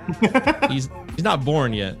Bachelor. He's not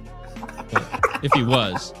born yet. But if he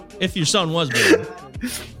was, if your son was born,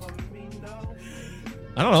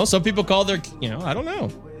 I don't know. Some people call their, I don't know.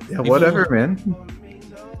 Yeah, whatever, man.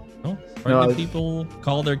 No, probably people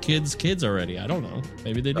call their kids already. I don't know.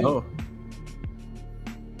 Maybe they do. Oh.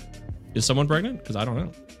 Is someone pregnant? Because I don't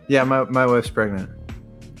know. Yeah, my wife's pregnant.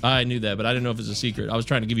 I knew that, but I didn't know if it was a secret. I was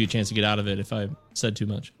trying to give you a chance to get out of it if I said too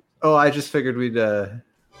much. Oh, I just figured we'd out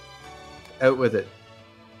with it.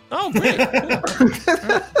 Oh, great. Cool.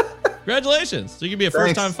 Congratulations. So you can be a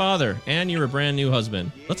first-time father, and you're a brand new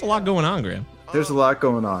husband. That's a lot going on, Graham. There's a lot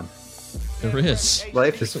going on. There is.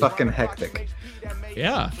 Life is fucking hectic.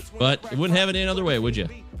 Yeah, but you wouldn't have it any other way, would you?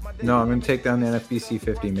 No, I'm gonna take down the NFBC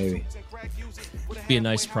 50 maybe. Be a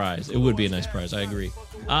nice prize. It would be a nice prize. I agree.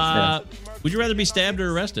 Would you rather be stabbed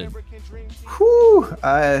or arrested? Whew,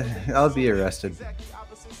 I'll be arrested.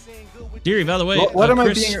 Deary, by the way, what am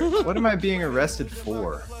Chris... what am I being arrested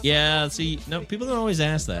for? Yeah, see, no, people don't always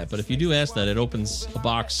ask that, but if you do ask that, it opens a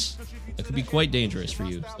box that could be quite dangerous for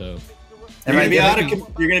you. So you're going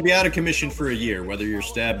to be out of commission for a year, whether you're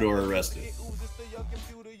stabbed or arrested.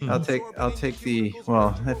 I'll take the,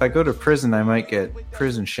 well, if I go to prison, I might get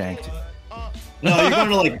prison shanked. No,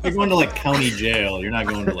 you're going to like county jail. You're not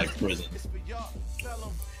going to like prison.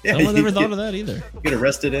 Yeah, no one ever thought of that either. Get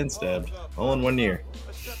arrested and stabbed all in 1 year.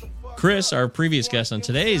 Chris, our previous guest on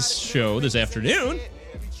today's show this afternoon,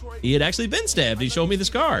 he had actually been stabbed. He showed me the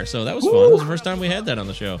scar, so that was fun. It was the first time we had that on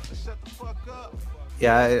the show.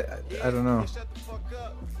 Yeah, I don't know.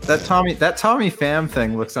 That Tommy Pham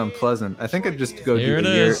thing looks unpleasant. I think I'd just go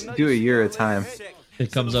do a year at a time.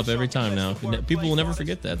 It comes up every time now. People will never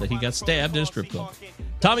forget that he got stabbed at a strip club.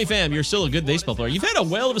 Tommy Pham, you're still a good baseball player. You've had a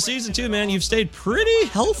whale of a season too, man. You've stayed pretty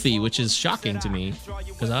healthy, which is shocking to me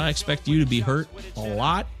because I expect you to be hurt a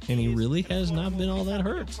lot, and he really has not been all that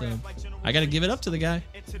hurt. So I got to give it up to the guy.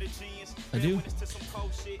 I do.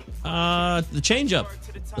 The changeup,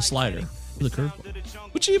 the slider, the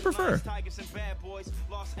curveball. Which do you prefer?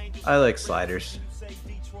 I like sliders.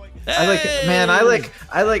 I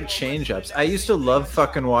like change-ups. I used to love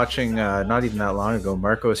fucking watching not even that long ago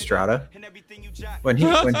Marco Estrada when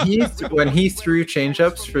he threw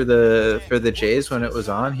change-ups for the Jays when it was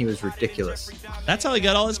on. He was ridiculous. That's how he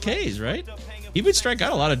got all his Ks, right? He would strike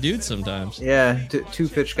out a lot of dudes sometimes. Yeah,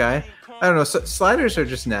 two-pitch guy. I don't know. Sliders are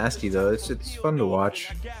just nasty though. It's fun to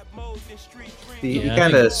watch. You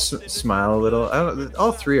kind of smile a little.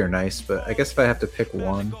 All three are nice, but I guess if I have to pick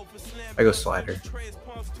one, I go slider.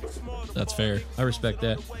 That's fair. I respect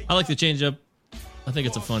that. I like the changeup. I think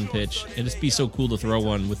it's a fun pitch. It'd just be so cool to throw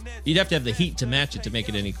one with. You'd have to have the heat to match it to make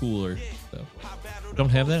it any cooler. So, don't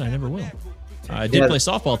have that. I never will. I did play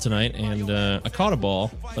softball tonight, and I caught a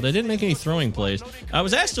ball, but I didn't make any throwing plays. I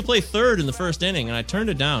was asked to play third in the first inning, and I turned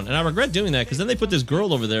it down. And I regret doing that because then they put this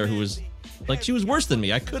girl over there who was like, she was worse than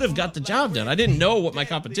me. I could have got the job done. I didn't know what my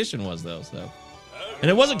competition was though. So. And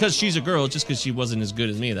it wasn't because she's a girl, it's just because she wasn't as good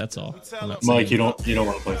as me. That's all. Mike, you don't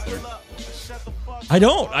want to play third. I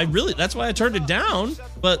don't. I really. That's why I turned it down.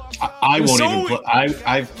 But I won't even play.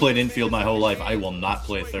 I've played infield my whole life. I will not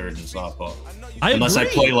play third in softball unless I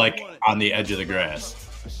play like on the edge of the grass.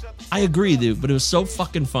 I agree, dude. But it was so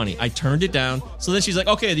fucking funny. I turned it down. So then she's like,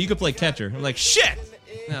 "Okay, you could play catcher." I'm like, "Shit!"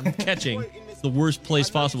 And I'm catching. The worst place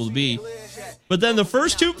possible to be. But then the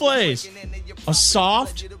first two plays, a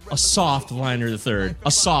soft liner to third,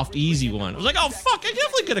 a soft, easy one. I was like, oh, fuck, I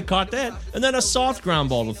definitely could have caught that. And then a soft ground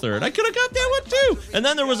ball to third. I could have got that one, too. And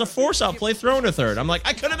then there was a force-out play thrown to third. I'm like,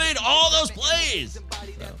 I could have made all those plays. So,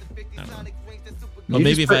 I don't know. But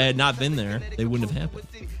maybe if I had not been there, they wouldn't have happened.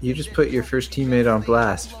 You just put your first teammate on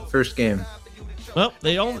blast. First game. Well,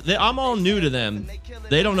 I'm all new to them.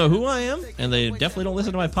 They don't know who I am, and they definitely don't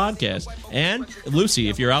listen to my podcast. And Lucy,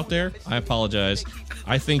 if you're out there, I apologize.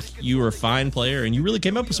 I think you were a fine player, and you really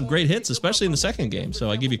came up with some great hits, especially in the second game.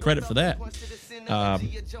 So I give you credit for that.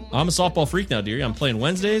 I'm a softball freak now, dearie. I'm playing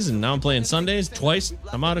Wednesdays, and now I'm playing Sundays twice.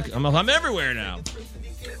 I'm everywhere now.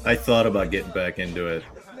 I thought about getting back into it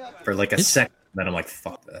for like a second, then I'm like,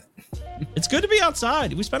 fuck that. It's good to be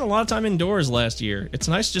outside. We spent a lot of time indoors last year. It's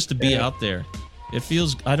nice just to be out there. It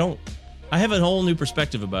feels, I have a whole new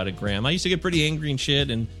perspective about it, Graham. I used to get pretty angry and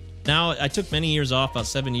shit, and now I took many years off, about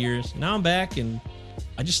 7 years. Now I'm back, and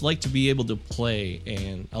I just like to be able to play,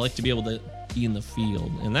 and I like to be able to be in the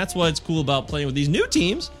field. And that's what's cool about playing with these new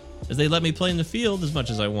teams, is they let me play in the field as much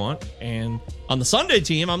as I want. And on the Sunday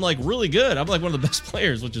team, I'm like really good. I'm like one of the best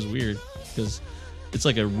players, which is weird, because it's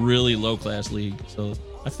like a really low-class league. So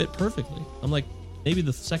I fit perfectly. I'm like maybe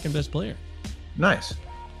the second best player. Nice.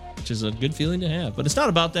 Which is a good feeling to have. But it's not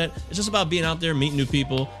about that. It's just about being out there, meeting new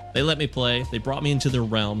people. They let me play. They brought me into their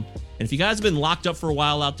realm. And if you guys have been locked up for a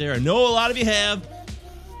while out there, I know a lot of you have,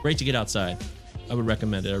 great to get outside. I would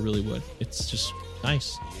recommend it. I really would. It's just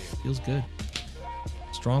nice. It feels good.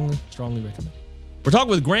 Strongly recommend. We're talking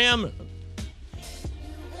with Graham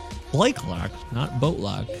Blakelock, not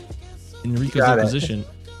Boatlock, in Rico's position.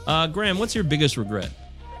 Graham, what's your biggest regret?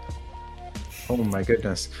 Oh my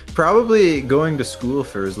goodness. Probably going to school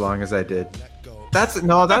for as long as I did. That's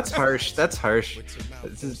harsh. That's harsh.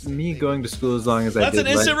 This is me going to school as long as I did. That's an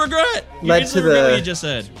instant regret. Led to what you just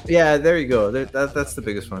said. Yeah, there you go. That's the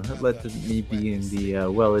biggest one. That led to me being the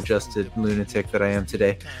well-adjusted lunatic that I am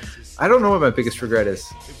today. I don't know what my biggest regret is.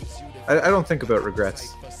 I don't think about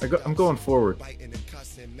regrets. I'm going forward.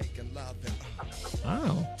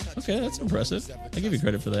 Wow. Okay, that's impressive. I give you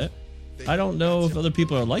credit for that. I don't know if other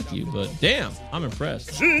people are like you, but damn, I'm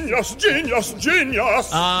impressed. Genius, genius,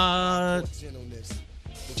 genius.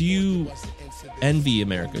 Do you envy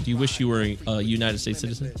America? Do you wish you were a United States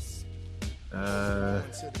citizen?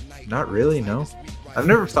 Not really, no. I've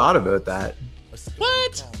never thought about that.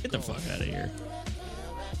 What? Get the fuck out of here.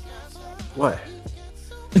 What?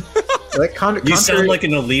 Like you sound like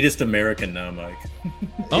an elitist American now, Mike.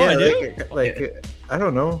 Oh, yeah, I do? Like I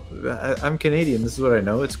don't know. I'm Canadian. This is what I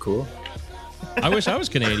know. It's cool. I wish I was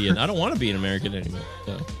Canadian. I don't want to be an American anymore.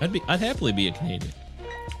 So I'd happily be a Canadian.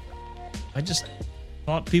 I just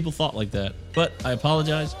thought people thought like that, but I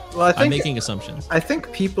apologize. Well, I'm making assumptions. I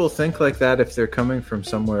think people think like that if they're coming from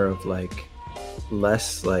somewhere of like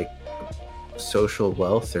less like social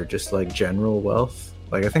wealth or just like general wealth.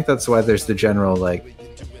 Like I think that's why there's the general like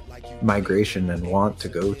migration and want to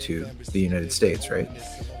go to the United States, right?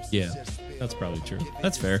 Yeah, that's probably true.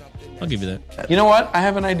 That's fair. I'll give you that. You know what? I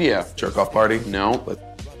have an idea. Jerk off party? No,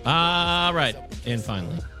 but Right. And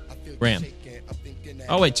finally, Graham.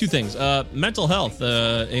 Oh wait, two things. Mental health,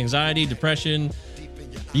 anxiety, depression.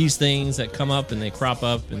 These things that come up and they crop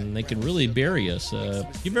up and they can really bury us.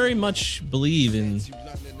 You very much believe in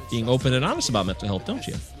being open and honest about mental health, don't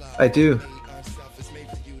you? I do.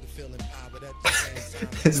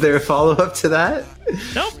 Is there a follow-up to that?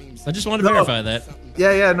 Nope. I just want to verify that.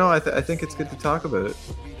 Yeah. No, I think it's good to talk about it.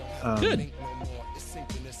 Good.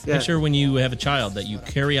 Yeah. Make sure when you have a child that you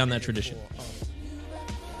carry on that tradition.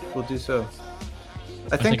 We'll do so.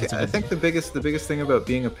 I think the biggest thing about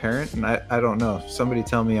being a parent, and I don't know, somebody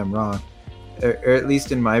tell me I'm wrong, or at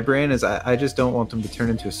least in my brain, is I just don't want them to turn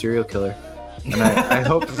into a serial killer, and I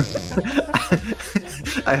hope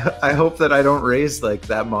I hope that I don't raise like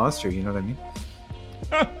that monster. You know what I mean?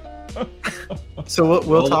 So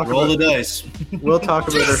we'll talk roll about the dice. We'll talk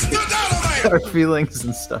about our feelings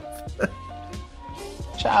and stuff.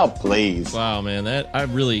 Child, please. Wow, man, I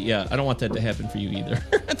don't want that to happen for you either.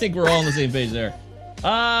 I think we're all on the same page there.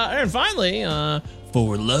 And finally,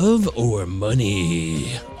 for love or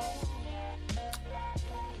money?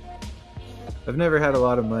 I've never had a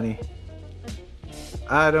lot of money.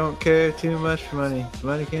 I don't care too much for money.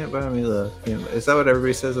 Money can't buy me love. Is that what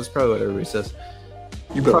everybody says? That's probably what everybody says.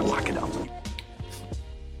 You better lock it up.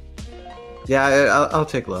 Yeah, I'll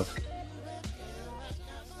take love.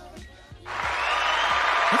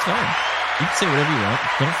 That's fine. You can say whatever you want.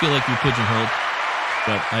 Don't feel like you're pigeonholed.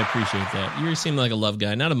 But I appreciate that. You seem like a love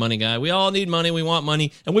guy, not a money guy. We all need money. We want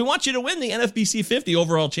money. And we want you to win the NFBC 50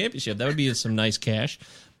 overall championship. That would be some nice cash.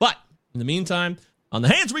 But in the meantime, on the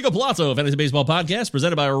Hans Rico Palazzo Fantasy Baseball Podcast,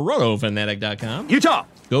 presented by RotoFanatic.com. Utah.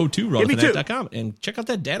 Go to RotoFanatic.com and check out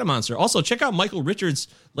that data monster. Also, check out Michael Richards'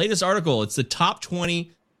 latest article. It's the top 20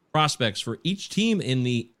 prospects for each team in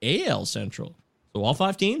the AL Central. So all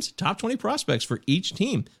 5 teams, top 20 prospects for each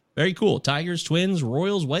team. Very cool. Tigers, Twins,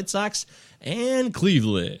 Royals, White Sox, and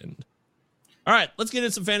Cleveland. All right, let's get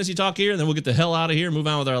into some fantasy talk here, and then we'll get the hell out of here and move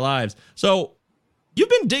on with our lives. So you've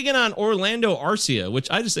been digging on Orlando Arcia,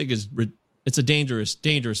 which I just think it's a dangerous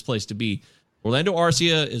place to be. Orlando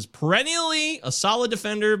Arcia is perennially a solid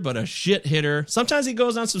defender, but a shit hitter. Sometimes he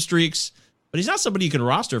goes on some streaks, but he's not somebody you can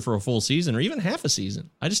roster for a full season or even half a season.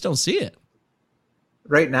 I just don't see it.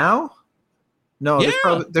 Right now? No,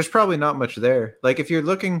 Yeah. there's probably not much there. Like if you're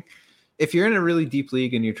in a really deep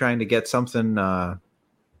league and you're trying to get something going,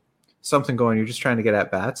 you're just trying to get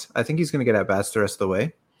at bats. I think he's going to get at bats the rest of the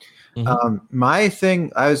way. Mm-hmm. My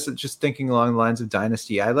thing, I was just thinking along the lines of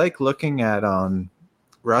Dynasty. I like looking at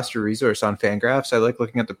roster resource on Fangraphs. I like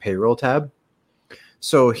looking at the payroll tab.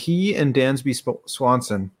 So he and Dansby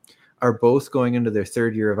Swanson are both going into their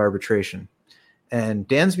 3rd year of arbitration, and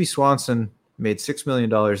Dansby Swanson made $6 million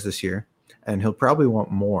this year, and he'll probably want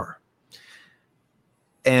more.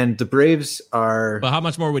 And the Braves are... But how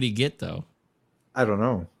much more would he get, though? I don't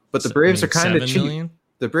know. But the Braves are kind of cheap. Million?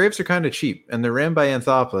 The Braves are kind of cheap, and they're ran by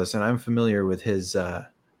Anthopoulos, and I'm familiar with his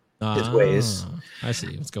ways. I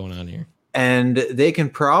see what's going on here. And they can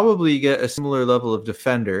probably get a similar level of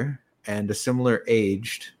defender and a similar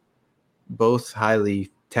aged, both highly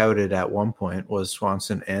touted at one point, was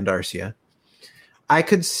Swanson and Arcia. I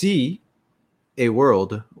could see a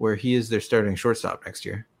world where he is their starting shortstop next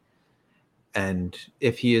year. And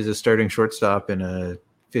if he is a starting shortstop in a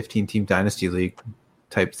 15-team dynasty league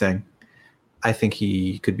type thing, I think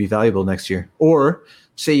he could be valuable next year. Or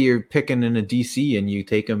say you're picking in a DC and you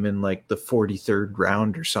take him in like the 43rd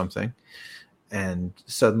round or something, and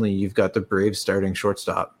suddenly you've got the Braves starting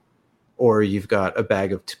shortstop, or you've got a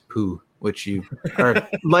bag of poo which you are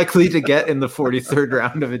likely to get in the 43rd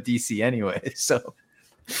round of a DC anyway. So,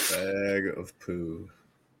 bag of poo.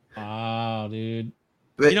 Wow, dude.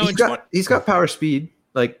 But he's got power speed,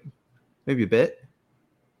 like maybe a bit.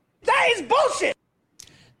 That is bullshit.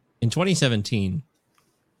 In 2017,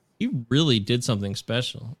 he really did something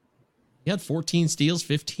special. He had 14 steals,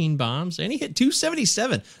 15 bombs, and he hit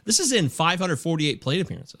 277. This is in 548 plate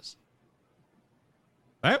appearances.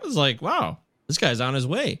 I was like, wow, this guy's on his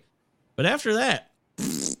way. But after that,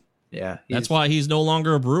 yeah, that's why he's no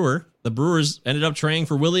longer a Brewer. The Brewers ended up trading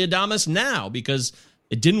for Willy Adames now because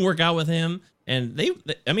it didn't work out with him. And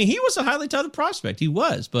he was a highly touted prospect. He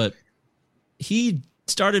was, but he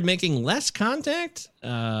started making less contact.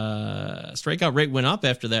 Strikeout rate went up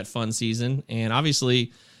after that fun season. And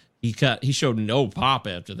obviously he showed no pop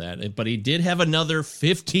after that, but he did have another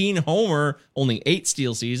 15 homer, only 8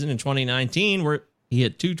 steal season in 2019 where he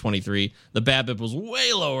hit 223. The BABIP was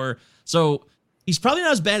way lower. So he's probably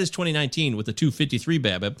not as bad as 2019 with the 253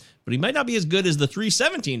 BABIP, but he might not be as good as the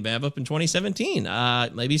 317 BABIP in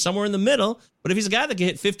 2017. Maybe somewhere in the middle. But if he's a guy that can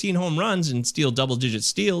hit 15 home runs and steal double-digit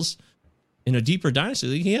steals in a deeper dynasty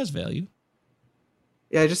league, he has value.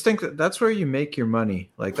 Yeah, I just think that's where you make your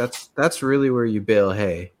money. Like that's really where you bale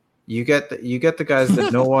hay. You get the guys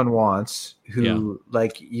that no one wants, who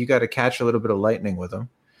like you got to catch a little bit of lightning with them.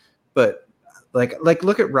 But like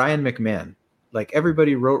look at Ryan McMahon. Like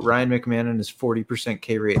everybody wrote Ryan McMahon and his 40%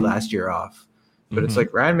 K rate last year off. But it's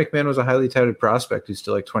like Ryan McMahon was a highly touted prospect who's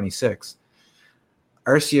still like 26.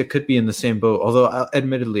 Arcia could be in the same boat, although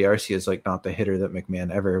admittedly Arcia is like not the hitter that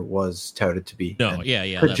McMahon ever was touted to be. No,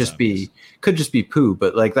 could just be poo,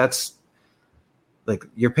 but like that's like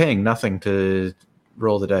you're paying nothing to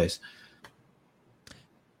roll the dice.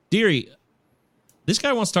 Deary, this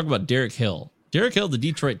guy wants to talk about Derek Hill. Derek Hill, the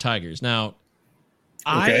Detroit Tigers. Now,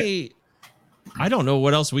 okay. I don't know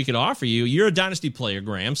what else we could offer you. You're a dynasty player,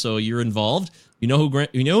 Graham, so you're involved. You know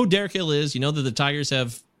who Derek Hill is. You know that the Tigers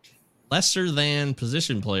have lesser than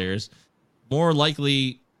position players. More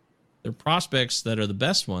likely, their prospects that are the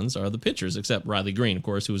best ones are the pitchers, except Riley Green, of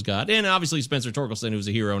course, who's got, and obviously Spencer Torkelson, who's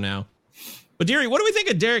a hero now. But Deary, what do we think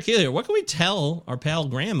of Derek Hill here? What can we tell our pal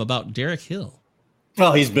Graham about Derek Hill?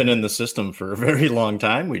 Well, he's been in the system for a very long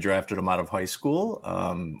time. We drafted him out of high school.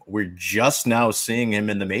 We're just now seeing him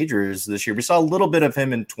in the majors this year. We saw a little bit of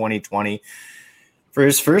him in 2020. For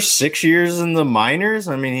his first 6 years in the minors,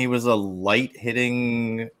 I mean, he was a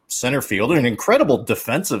light-hitting center fielder, an incredible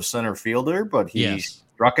defensive center fielder, but he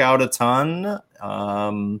struck out a ton.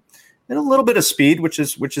 And a little bit of speed, which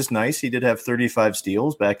is nice. He did have 35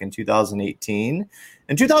 steals back in 2018.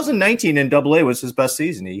 And 2019 in AA was his best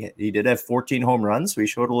season. He did have 14 home runs, so he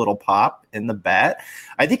showed a little pop in the bat.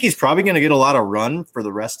 I think he's probably going to get a lot of run for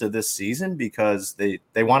the rest of this season because they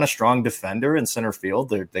want a strong defender in center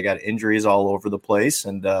field. They got injuries all over the place,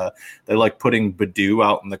 and they like putting Baddoo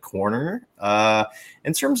out in the corner.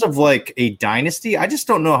 In terms of like a dynasty, I just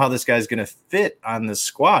don't know how this guy's going to fit on this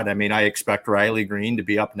squad. I mean, I expect Riley Green to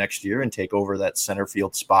be up next year and take over that center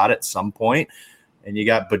field spot at some point. And you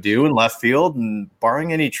got Baddoo in left field, and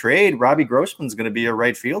barring any trade, Robbie Grossman's going to be a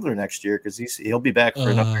right fielder next year because he'll be back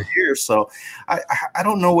for another year. So I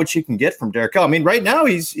don't know what you can get from Derek Hill. I mean, right now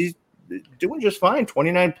he's doing just fine.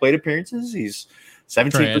 29 plate appearances. He's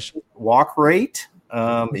 17% walk rate.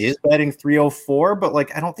 He is batting .304, but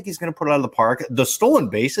like I don't think he's going to put it out of the park. The stolen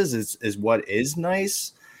bases is what is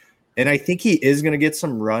nice. And I think he is going to get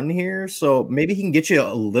some run here. So maybe he can get you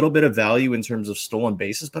a little bit of value in terms of stolen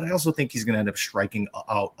bases, but I also think he's going to end up striking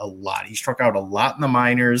out a lot. He struck out a lot in the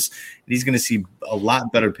minors, and he's going to see a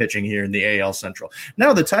lot better pitching here in the AL Central.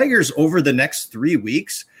 Now, the Tigers over the next 3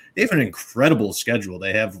 weeks, they have an incredible schedule.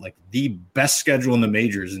 They have like the best schedule in the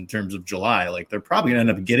majors in terms of July. Like they're probably going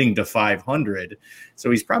to end up getting to 500. So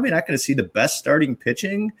he's probably not going to see the best starting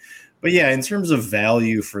pitching. But yeah, in terms of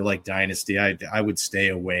value for like dynasty, I would stay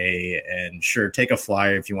away and sure take a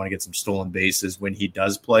flyer if you want to get some stolen bases when he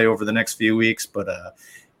does play over the next few weeks. But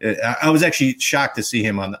I was actually shocked to see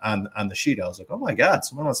him on the sheet. I was like, oh my God,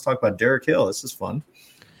 someone wants to talk about Derek Hill. This is fun.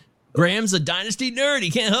 Graham's a dynasty nerd. He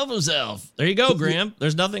can't help himself. There you go, Graham.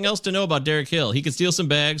 There's nothing else to know about Derek Hill. He can steal some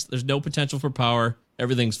bags. There's no potential for power.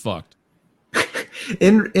 Everything's fucked.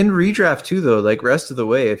 In redraft too, though, like rest of the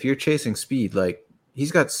way, if you're chasing speed, like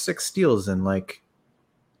he's got 6 steals in like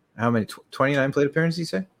how many 29 plate appearances? You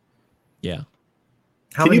say? Yeah.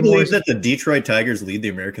 Can you believe that the Detroit Tigers lead the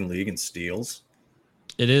American League in steals?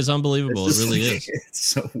 It is unbelievable. It really is. It's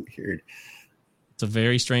so weird. It's a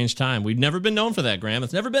very strange time. We've never been known for that, Graham.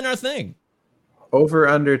 It's never been our thing. Over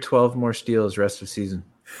under 12 more steals rest of season.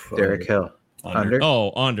 Derek Hill. Under.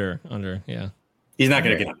 Oh, under. Yeah. He's not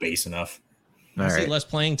going to get a base enough. I see less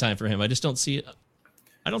playing time for him. I just don't see it.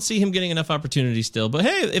 I don't see him getting enough opportunity still. But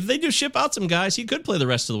hey, if they do ship out some guys, he could play the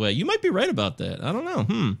rest of the way. You might be right about that. I don't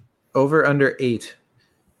know. Over under 8.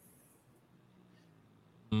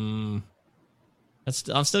 I'm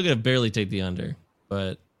still gonna barely take the under,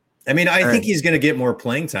 but I mean, I think he's gonna get more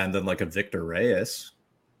playing time than like a Victor Reyes.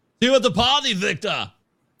 See you at the party, Victor.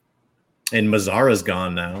 And Mazzara's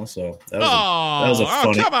gone now, so that was a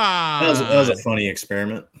funny. Come on. That was a funny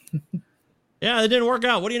experiment. Yeah, it didn't work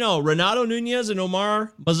out. What do you know? Renato Nunez and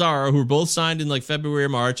Omar Mazzara, who were both signed in like February or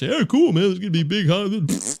March. Hey, cool, man. It's gonna be big.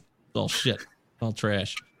 It's all shit. All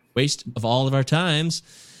trash. Waste of all of our times.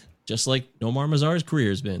 Just like Nomar Mazzara's career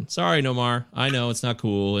has been. Sorry, Nomar. I know it's not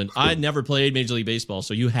cool. And I never played Major League Baseball,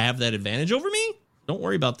 so you have that advantage over me? Don't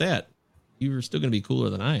worry about that. You're still going to be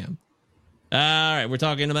cooler than I am. All right, we're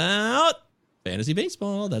talking about fantasy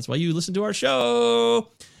baseball. That's why you listen to our show.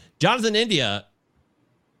 Jonathan India.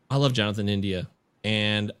 I love Jonathan India.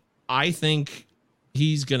 And I think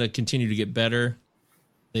he's going to continue to get better.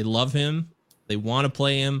 They love him. They want to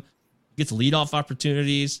play him. He gets leadoff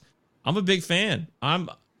opportunities. I'm a big fan.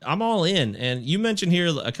 I'm all in. And you mentioned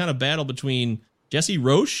here a kind of battle between Jesse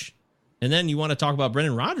Roche, and then you want to talk about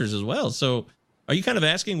Brendan Rodgers as well. So are you kind of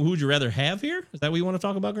asking who would you rather have here? Is that what you want to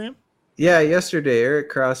talk about, Graham? Yeah, yesterday, Eric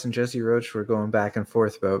Cross and Jesse Roche were going back and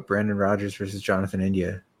forth about Brendan Rodgers versus Jonathan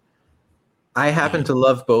India. I happen to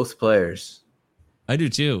love both players. I do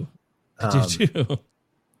too. Dear,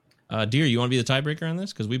 you want to be the tiebreaker on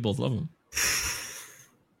this? Because we both love them.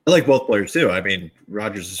 I like both players too. I mean,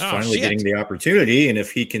 Rodgers is finally getting the opportunity, and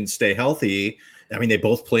if he can stay healthy, I mean, they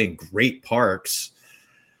both play in great parks.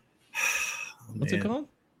 What's it called?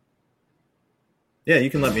 Yeah, you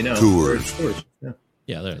can let me know. Tours.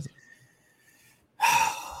 Yeah, there is.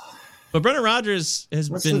 But Brendan Rodgers has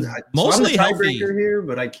been so mostly I'm healthy here,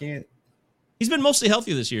 but I can't. He's been mostly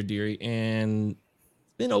healthy this year, Deary, and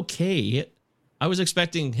it's been okay. I was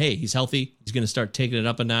expecting, hey, he's healthy. He's going to start taking it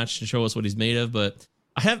up a notch to show us what he's made of. But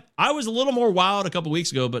I was a little more wowed a couple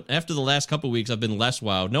weeks ago, but after the last couple weeks, I've been less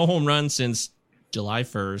wowed. No home run since July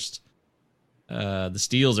 1st. The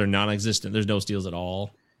steals are non-existent. There's no steals at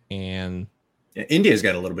all. And India's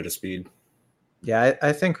got a little bit of speed. Yeah,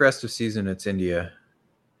 I think rest of season it's India.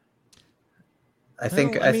 I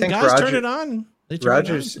think guys turn it on.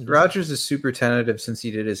 Rodgers is super tentative since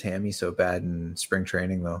he did his hammy so bad in spring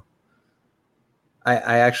training, though. I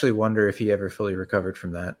actually wonder if he ever fully recovered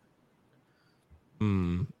from that.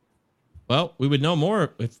 Well, we would know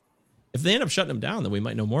more if they end up shutting him down. Then we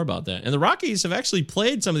might know more about that. And the Rockies have actually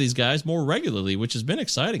played some of these guys more regularly, which has been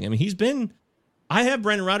exciting. I mean, I have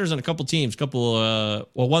Brendan Rodgers on a couple teams.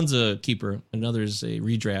 One's a keeper, another's a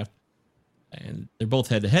redraft. And they're both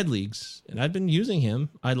head-to-head leagues. And I've been using him.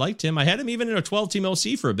 I liked him. I had him even in a 12-team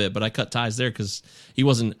OC for a bit, but I cut ties there because he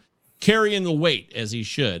wasn't carrying the weight as he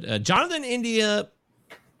should. Jonathan India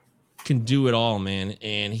can do it all, man.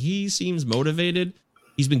 And he seems motivated.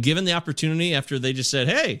 He's been given the opportunity after they just said,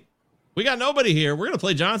 hey, we got nobody here. We're going to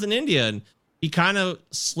play Jonathan India. And he kind of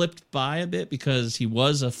slipped by a bit because he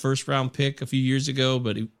was a first-round pick a few years ago,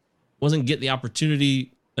 but he wasn't getting the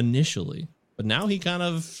opportunity initially. But now he kind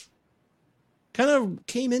of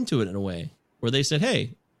came into it in a way where they said,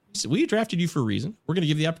 hey, we drafted you for a reason. We're going to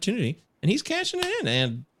give you the opportunity. And he's cashing it in.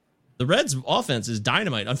 And the Reds' offense is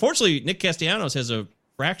dynamite. Unfortunately, Nick Castellanos has a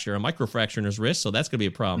microfracture in his wrist, so that's going to be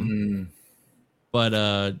a problem. But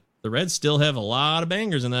the Reds still have a lot of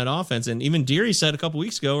bangers in that offense. And even Deary said a couple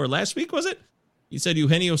weeks ago, or last week, was it? He said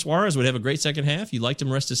Eugenio Suarez would have a great second half. You liked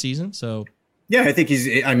him rest of the season, so... Yeah, I think he's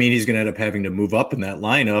going to end up having to move up in that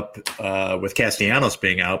lineup with Castellanos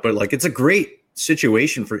being out. But, it's a great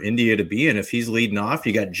situation for India to be in. If he's leading off,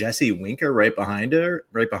 you got Jesse Winker right behind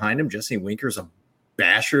him. Jesse Winker's a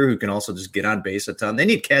basher who can also just get on base a ton. They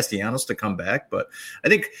need Castellanos to come back, but I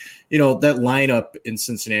think, that lineup in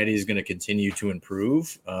Cincinnati is going to continue to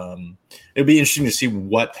improve. It'll be interesting to see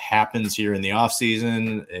what happens here in the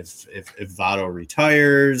offseason, if Votto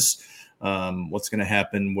retires, what's going to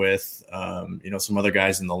happen with, some other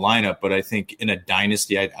guys in the lineup. But I think in a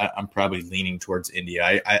dynasty, I'm probably leaning towards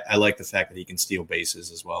India. I like the fact that he can steal bases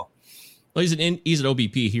as well. Well, he's an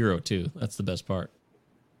OBP hero too. That's the best part.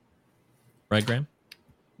 Right, Graham?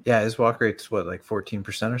 Yeah, his walk rate's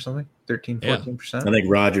 14% or something? 14%? I think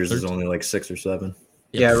Rodgers is only 6 or 7.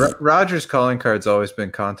 Yeah, Rodgers' calling card's always been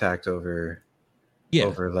contact over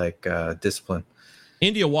discipline.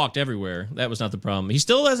 India walked everywhere. That was not the problem. He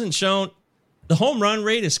still hasn't shown. The home run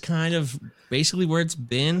rate is kind of basically where it's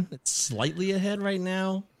been. It's slightly ahead right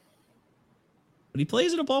now. But he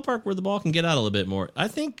plays in a ballpark where the ball can get out a little bit more. I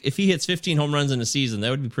think if he hits 15 home runs in a season, that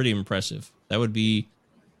would be pretty impressive. That would be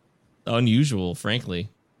unusual, frankly.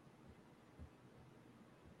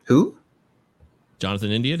 Who?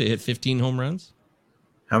 Jonathan India to hit 15 home runs.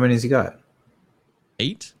 How many has he got?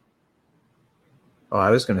 8. Oh, I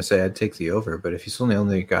was going to say I'd take the over, but if he's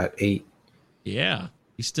only got 8. Yeah.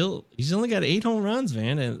 He's only got 8 home runs,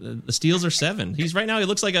 man. And the steals are 7. He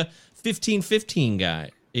looks like a 15-15 guy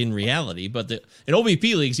in reality, but in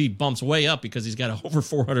OBP leagues, he bumps way up because he's got over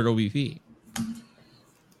 400 OBP.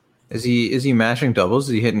 Is he mashing doubles?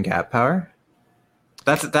 Is he hitting gap power?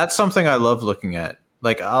 That's something I love looking at.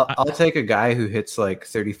 Like I'll take a guy who hits like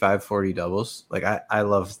 35, 40 doubles. Like I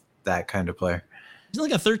love that kind of player. He's only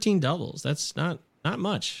got 13 doubles. That's not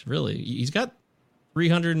much, really. He's got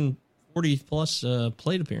 340 plus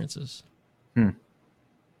plate appearances.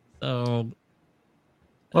 So,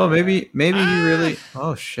 well, maybe he really.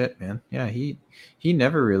 Oh shit, man! Yeah, he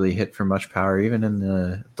never really hit for much power, even in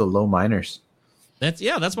the low minors.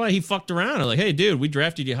 That's why he fucked around. Like, hey, dude, we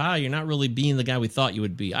drafted you high. You're not really being the guy we thought you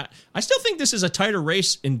would be. I still think this is a tighter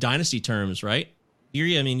race in dynasty terms, right?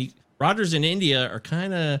 Here, I mean, Rogers and India are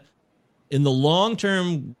kind of in the long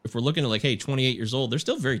term. If we're looking at like, hey, 28 years old, they're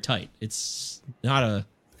still very tight. It's not a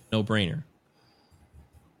no-brainer.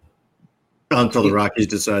 Until the Rockies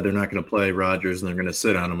decide they're not going to play Rogers and they're going to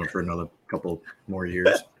sit on him for another couple more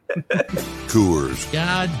years. Coors.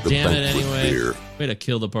 God damn it! Anyway, way to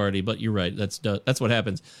kill the party. But you're right. That's what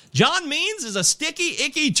happens. John Means is a sticky,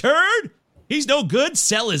 icky turd. He's no good.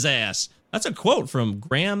 Sell his ass. That's a quote from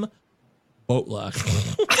Graham Boatlock.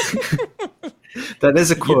 That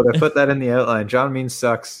is a quote. I put that in the outline. John Means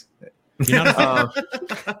sucks. You're not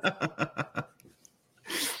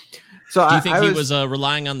So do you think he was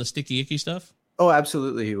relying on the sticky, icky stuff? Oh,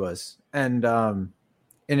 absolutely, he was. And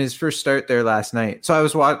in his first start there last night, so I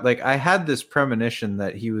was I had this premonition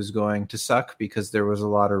that he was going to suck because there was a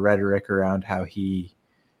lot of rhetoric around how he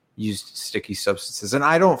used sticky substances, and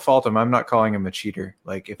I don't fault him. I'm not calling him a cheater.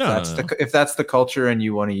 Like if that's the culture and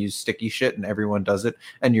you want to use sticky shit and everyone does it,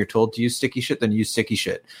 and you're told to use sticky shit, then use sticky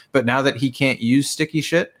shit. But now that he can't use sticky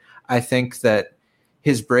shit, I think that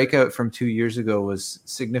his breakout from 2 years ago was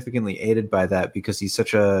significantly aided by that because he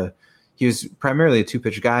was primarily a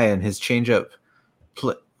 2-pitch guy, and his changeup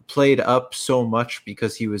played up so much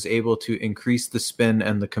because he was able to increase the spin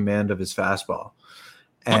and the command of his fastball.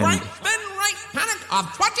 And All right, spin right panic of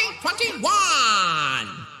 2021.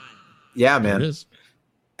 Yeah, man.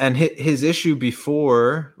 And his issue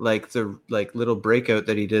before, the little breakout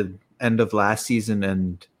that he did end of last season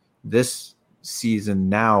and this season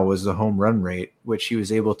now, was the home run rate, which he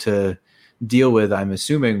was able to deal with. I'm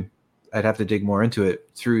assuming I'd have to dig more into it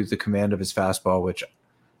through the command of his fastball, which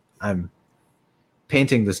I'm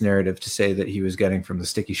painting this narrative to say that he was getting from the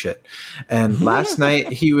sticky shit. And last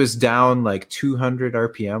night he was down like 200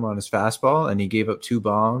 RPM on his fastball and he gave up 2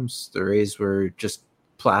 bombs. The Rays were just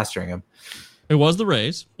plastering him. It was the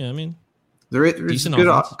Rays. Yeah, I mean, decent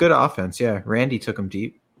good offense. Yeah. Randy took him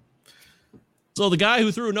deep. So the guy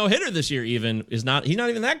who threw a no-hitter this year he's not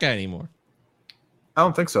even that guy anymore. I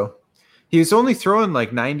don't think so. He was only throwing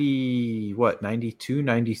like 92,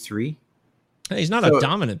 93. Hey, he's not a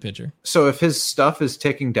dominant pitcher. So if his stuff is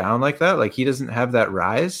ticking down like that, like he doesn't have that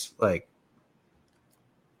rise, like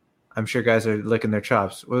I'm sure guys are licking their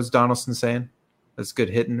chops. What was Donaldson saying? That's good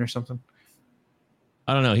hitting or something?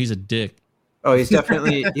 I don't know. He's a dick. Oh, he's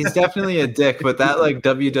definitely a dick. But that like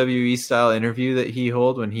WWE style interview that he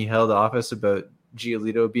held when he held office about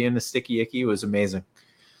Giolito being a sticky icky was amazing.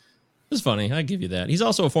 It's funny. I give you that. He's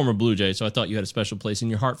also a former Blue Jay, so I thought you had a special place in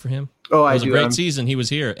your heart for him. Oh, it was a great season. He was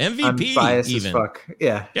here. MVP. I'm biased even. As fuck.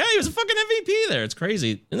 Yeah. Yeah, he was a fucking MVP there. It's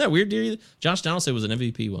crazy. Isn't that weird, dude? Josh Donaldson was an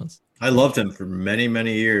MVP once. I loved him for many,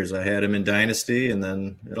 many years. I had him in Dynasty, and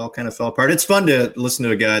then it all kind of fell apart. It's fun to listen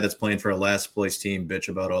to a guy that's playing for a last place team bitch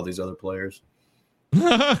about all these other players.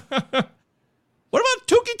 What about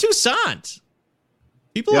Touki Toussaint?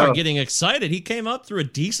 People are getting excited. He came up through a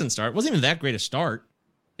decent start. It wasn't even that great a start.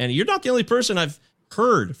 And you're not the only person I've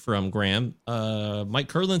heard from, Graham. Mike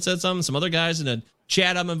Curlin said something. Some other guys in a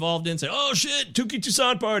chat I'm involved in said, "Oh shit, Touki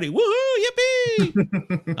Toussaint party, woohoo,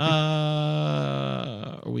 yippee!"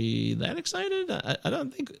 Are we that excited? I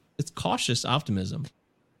don't think it's cautious optimism.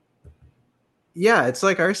 Yeah, it's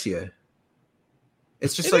like Arcia.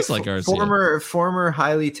 It's just like Arcia. former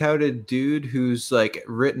highly touted dude who's like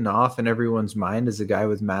written off in everyone's mind as a guy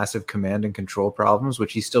with massive command and control problems,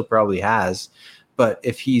 which he still probably has. But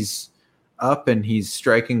if he's up and he's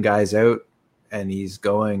striking guys out and he's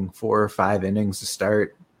going 4 or 5 innings to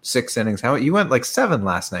start, 6 innings, he went like 7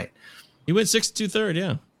 last night. He went 6 2/3,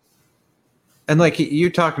 yeah. And like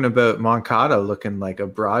you're talking about Moncada looking like a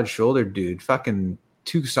broad-shouldered dude. Fucking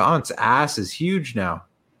Toussaint's ass is huge now.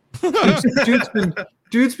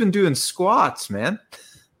 Dude's been doing squats, man.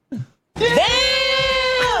 Damn!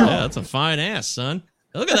 Yeah, that's a fine ass, son.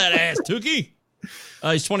 Look at that ass, Tukey.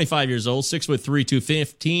 He's 25 years old, 6'3",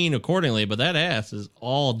 215 accordingly, but that ass is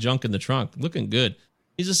all junk in the trunk. Looking good.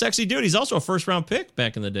 He's a sexy dude. He's also a first-round pick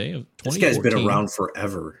back in the day of 2014. This guy's been around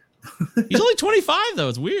forever. He's only 25, though.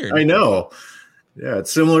 It's weird. I know. Yeah,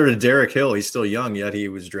 it's similar to Derek Hill. He's still young, yet he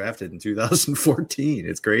was drafted in 2014.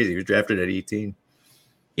 It's crazy. He was drafted at 18.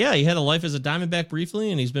 Yeah, he had a life as a Diamondback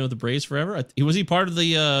briefly, and he's been with the Braves forever. Was he part of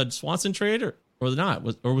the Swanson trade or not?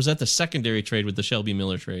 Or was that the secondary trade with the Shelby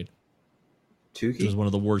Miller trade? It was one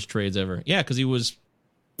of the worst trades ever. Yeah, because it was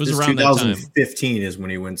around that time. 2015 is when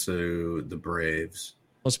he went to the Braves.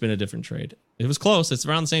 Must have been a different trade. It was close. It's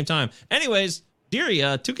around the same time. Anyways, Deary,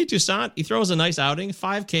 Touki Toussaint, he throws a nice outing,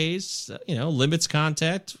 5 Ks, limits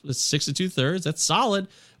contact, 6 2/3. That's solid.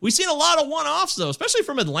 We've seen a lot of one-offs, though, especially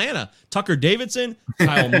from Atlanta. Tucker Davidson,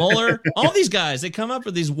 Kyle Muller, all these guys, they come up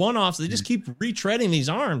with these one-offs. They just keep retreading these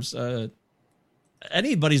arms.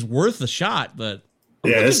 Anybody's worth a shot, but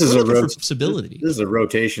this is a stability. This is a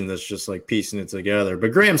rotation that's just like piecing it together.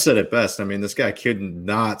 But Graham said it best. I mean, this guy could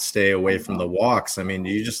not stay away from the walks. I mean,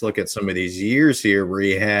 you just look at some of these years here where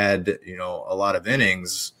he had, a lot of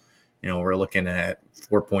innings. We're looking at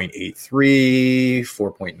 4.83,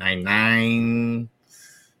 4.99,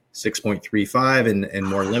 6.35, and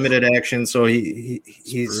more limited action. So he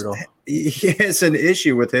has an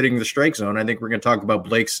issue with hitting the strike zone. I think we're going to talk about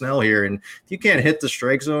Blake Snell here. And if you can't hit the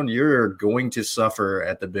strike zone, you're going to suffer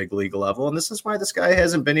at the big league level. And this is why this guy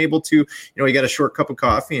hasn't been able to, he got a short cup of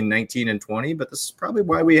coffee in 19 and 20, but this is probably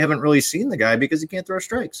why we haven't really seen the guy, because he can't throw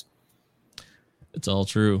strikes. It's all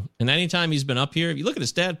true. And anytime he's been up here, if you look at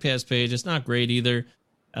his StatPass page, it's not great either.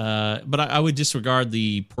 But I would disregard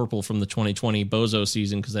the purple from the 2020 Bozo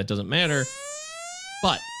season because that doesn't matter.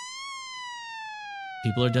 But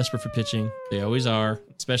people are desperate for pitching. They always are,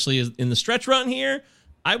 especially in the stretch run here.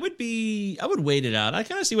 I would wait it out. I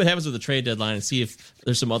kind of see what happens with the trade deadline and see if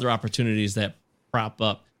there's some other opportunities that prop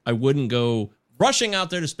up. I wouldn't go rushing out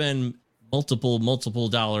there to spend multiple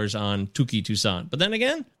dollars on Touki Toussaint. But then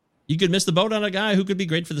again, you could miss the boat on a guy who could be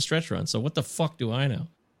great for the stretch run. So what the fuck do I know?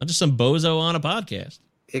 I'm just some bozo on a podcast.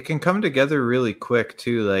 It can come together really quick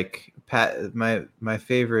too. Like my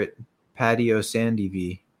favorite Patio Sandy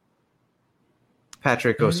V.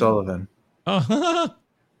 Patrick O'Sullivan. Oh,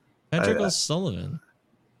 Patrick O'Sullivan.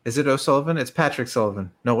 Is it O'Sullivan? It's Patrick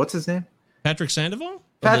Sullivan. No, what's his name? Patrick Sandoval?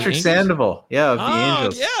 Patrick Sandoval. Yeah, of the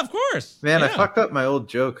Angels. Yeah, of course. Man, yeah. I fucked up my old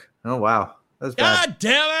joke. Oh wow, that was bad. God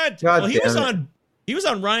damn it! He was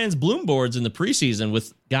on Ryan's Bloom boards in the preseason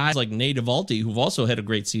with guys like Nate Eovaldi, who've also had a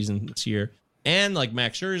great season this year, and like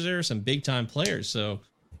Max Scherzer, some big time players. So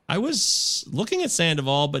I was looking at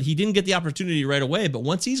Sandoval, but he didn't get the opportunity right away. But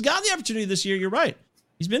once he's got the opportunity this year, you're right.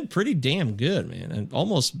 He's been pretty damn good, man, and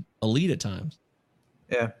almost elite at times.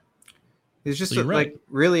 Yeah. He's just like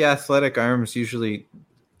really athletic arms usually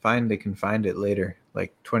they can find it later,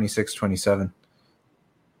 like 26, 27.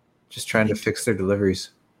 Just trying to fix their deliveries.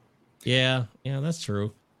 Yeah, that's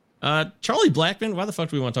true. Charlie Blackmon, why the fuck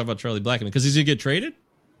do we want to talk about Charlie Blackmon? Because he's going to get traded?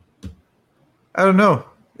 I don't know.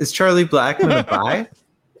 Is Charlie Blackmon a buy?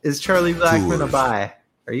 Is Charlie Blackmon a buy?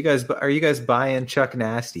 Are you guys buying Chuck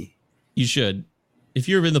Nasty? You should. If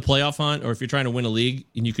you're in the playoff hunt or if you're trying to win a league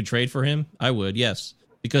and you could trade for him, I would, yes.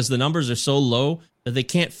 Because the numbers are so low that they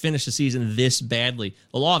can't finish the season this badly.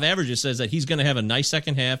 The law of averages says that he's going to have a nice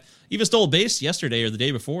second half. Even stole a base yesterday or the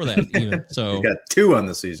day before that. Even. So he got 2 on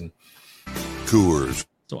the season. Coors.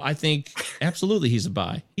 So I think absolutely he's a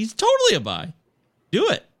buy. He's totally a buy. Do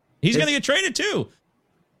it. He's going to get traded too.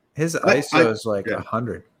 His ISO is like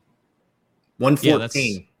 100.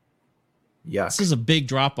 114. Yeah. This is a big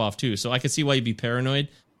drop off too. So I could see why you'd be paranoid,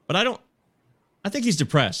 but I think he's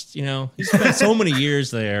depressed. He's spent so many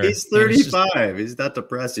years there. He's 35. He's not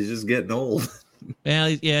depressed. He's just getting old.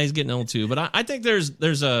 He's getting old too. But I think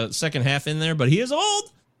there's a second half in there, but he is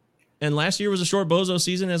old. And last year was a short bozo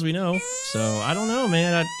season, as we know. So I don't know,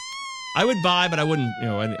 man. I would buy, but I wouldn't.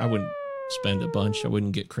 I wouldn't spend a bunch. I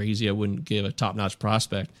wouldn't get crazy. I wouldn't give a top-notch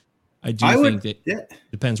prospect. I think that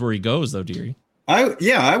depends where he goes, though, Deary.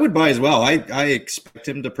 I would buy as well. I expect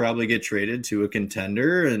him to probably get traded to a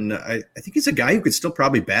contender, and I think he's a guy who could still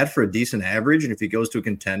probably bat for a decent average. And if he goes to a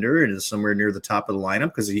contender and is somewhere near the top of the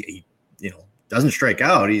lineup, because he doesn't strike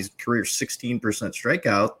out, he's career 16%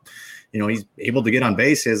 strikeout. He's able to get on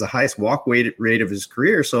base. He has the highest walk rate of his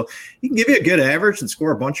career. So he can give you a good average and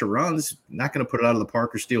score a bunch of runs. Not going to put it out of the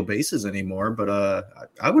park or steal bases anymore, but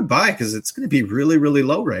I would buy because it's going to be really, really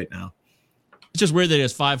low right now. It's just weird that he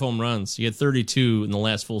has 5 home runs. He had 32 in the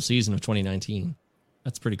last full season of 2019.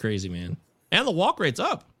 That's pretty crazy, man. And the walk rate's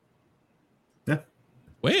up. Yeah.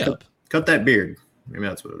 Way up. Cut that beard. Maybe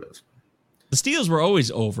that's what it is. The steals were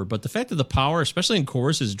always over, but the fact that the power, especially in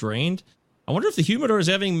Coors, is drained, I wonder if the humidor is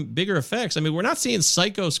having bigger effects. I mean, we're not seeing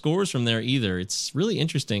psycho scores from there either. It's really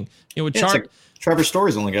interesting. You know, with Trevor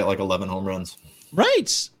Story's only got like 11 home runs.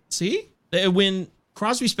 Right. See? When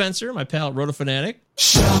Crosby Spencer, my pal Roto Fanatic,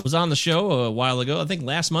 was on the show a while ago, I think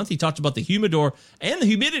last month, he talked about the humidor and the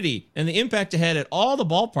humidity and the impact it had at all the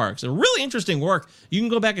ballparks. A really interesting work. You can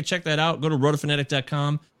go back and check that out. Go to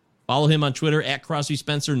rotofanatic.com. Follow him on Twitter at Crosby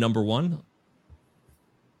Spencer #1.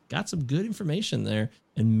 Got some good information there.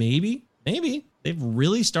 And maybe they've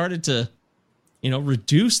really started to,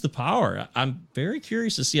 reduce the power. I'm very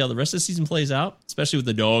curious to see how the rest of the season plays out, especially with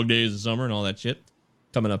the dog days of summer and all that shit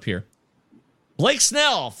coming up here. Blake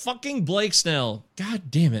Snell, fucking Blake Snell. God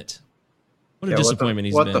damn it. What a disappointment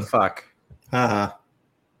he's been. What the fuck? I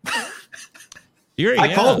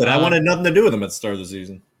called it. I wanted nothing to do with him at the start of the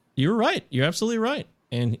season. You're right. You're absolutely right.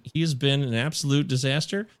 And he has been an absolute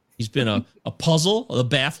disaster. He's been a puzzle, a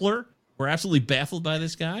baffler. We're absolutely baffled by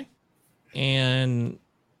this guy. And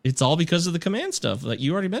it's all because of the command stuff. Like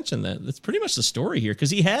you already mentioned that. That's pretty much the story here. Because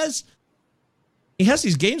he has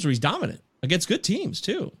these games where he's dominant against good teams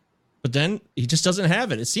too. But then he just doesn't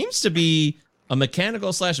have it. It seems to be a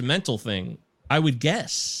mechanical / mental thing, I would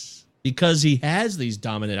guess. Because he has these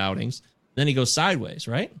dominant outings. Then he goes sideways,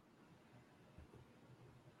 right?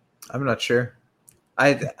 I'm not sure.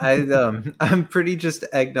 I'm pretty just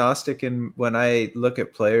agnostic in when I look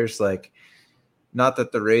at players, like, not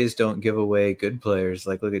that the Rays don't give away good players,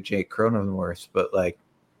 like look at Jake Cronenworth, but like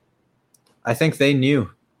I think they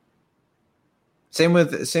knew. Same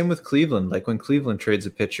with Cleveland. Like when Cleveland trades a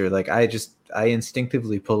pitcher, like I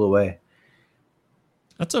instinctively pull away.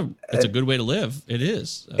 That's a good way to live. It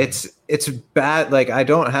is. It's bad. Like I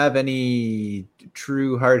don't have any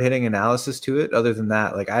true hard hitting analysis to it. Other than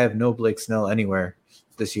that, like I have no Blake Snell anywhere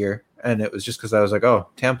this year, and it was just because I was like, oh,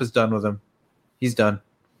 Tampa's done with him. He's done.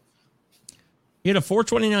 He had a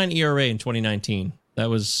 4.29 ERA in 2019. That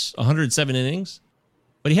was 107 innings.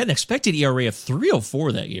 But he had an expected ERA of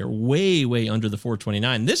 3.04 that year, way, way under the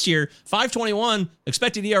 4.29. This year, 5.21,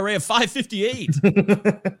 expected ERA of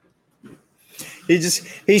 5.58.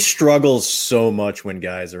 He struggles so much when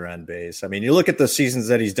guys are on base. I mean, you look at the seasons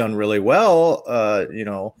that he's done really well.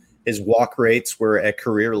 His walk rates were at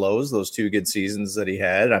career lows, those 2 good seasons that he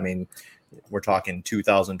had. I mean, we're talking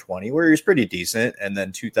 2020 where he was pretty decent. And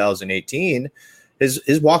then 2018,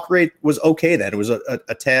 his walk rate was okay then. It was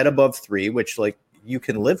a tad above 3, which like you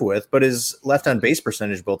can live with, but his left on base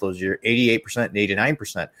percentage both those years, 88% and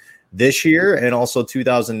 89%. This year and also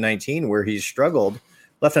 2019 where he's struggled,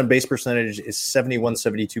 left on base percentage is 71,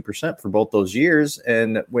 72% for both those years.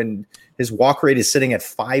 And when his walk rate is sitting at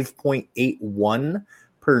 5.81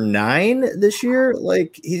 per 9 this year,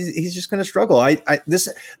 like he's just going to struggle.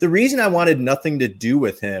 The reason I wanted nothing to do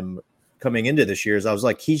with him coming into this year is I was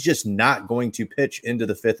like, he's just not going to pitch into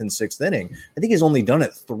the 5th and 6th inning. I think he's only done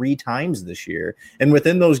it 3 times this year. And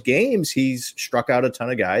within those games, he's struck out a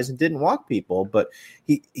ton of guys and didn't walk people, but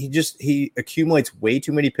he accumulates way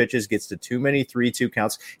too many pitches, gets to too many 3-2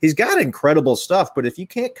 counts. He's got incredible stuff, but if you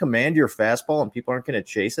can't command your fastball and people aren't going to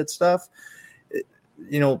chase at stuff,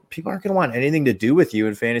 people aren't going to want anything to do with you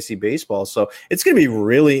in fantasy baseball. So it's going to be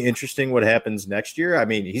really interesting what happens next year. I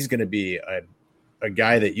mean, he's going to be a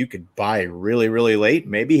guy that you could buy really, really late.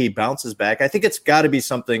 Maybe he bounces back. I think it's got to be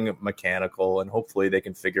something mechanical, and hopefully they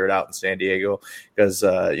can figure it out in San Diego because,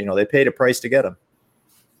 they paid a price to get him.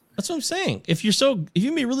 That's what I'm saying. If you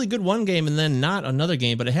can be really good one game and then not another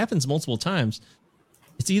game, but it happens multiple times,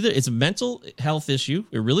 it's a mental health issue.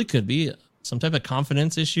 It really could be some type of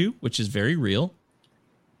confidence issue, which is very real.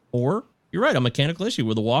 Or you're right, a mechanical issue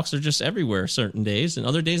where the walks are just everywhere certain days and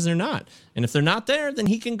other days they're not. And if they're not there, then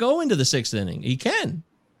he can go into the 6th inning. He can.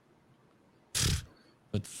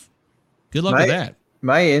 But good luck with that.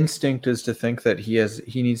 My instinct is to think that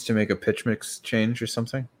he needs to make a pitch mix change or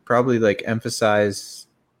something. Probably like emphasize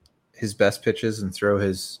his best pitches and throw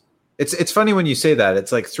his. It's funny when you say that.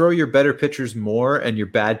 It's like throw your better pitchers more and your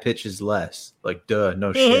bad pitches less. Like duh,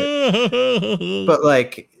 no shit. But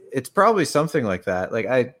like it's probably something like that. Like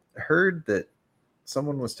I heard that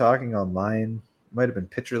someone was talking online, might have been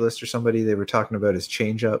Pitcher List or somebody. They were talking about his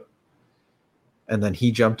changeup, and then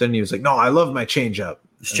he jumped in. And he was like, "No, I love my changeup.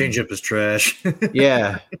 His changeup is trash."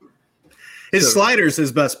 Yeah, his slider's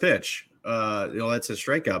his best pitch. That's his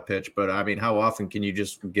strikeout pitch. But I mean, how often can you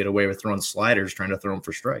just get away with throwing sliders, trying to throw them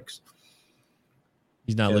for strikes?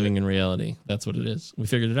 He's not living in reality. That's what it is. We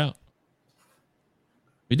figured it out.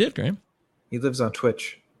 We did, Graham. He lives on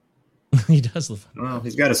Twitch. He does live. Well,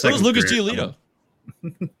 he's got a second. So does Lucas Giolito.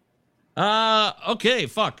 Okay,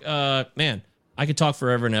 fuck. Man, I could talk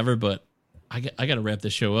forever and ever, but I got to wrap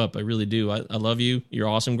this show up. I really do. I love you. You're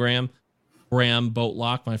awesome, Graham. Graham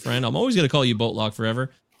Boatlock, my friend. I'm always going to call you Boatlock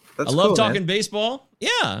forever. I love cool, talking man. baseball.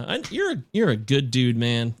 Yeah, you're a good dude,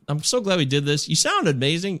 man. I'm so glad we did this. You sound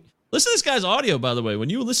amazing. Listen to this guy's audio, by the way. When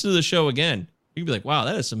you listen to the show again, you can be like, wow,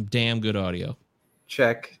 that is some damn good audio.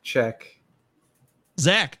 Check.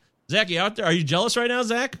 Zach, you out there? Are you jealous right now,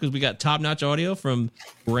 Zach? Because we got top-notch audio from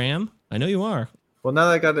Graham. I know you are. Well, now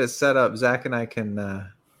that I got it set up, Zach and I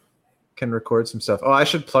can record some stuff. Oh, I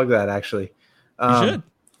should plug that, actually. You should.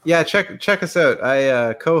 Yeah, check us out.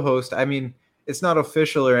 I co-host. I mean, it's not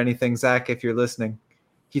official or anything, Zach, if you're listening.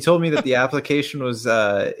 He told me that the application was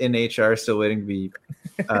in HR, still waiting to be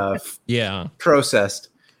processed.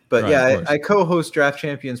 But right, I co-host Draft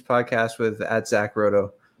Champions podcast with @Zach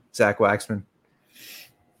Roto, Zach Waxman.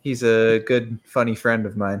 He's a good, funny friend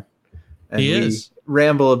of mine. And he we is.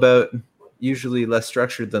 Ramble about usually less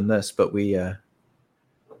structured than this, but we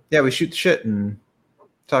shoot the shit and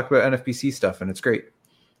talk about NFBC stuff, and it's great.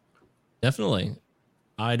 Definitely.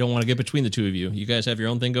 I don't want to get between the two of you. You guys have your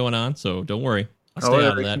own thing going on, so don't worry. I'll stay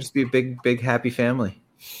out of that. Just be a big, happy family.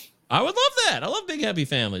 I would love that. I love big, happy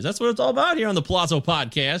families. That's what it's all about here on the Palazzo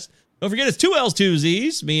Podcast. Don't forget, it's 2 L's, 2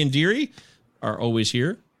 Z's. Me and Deary are always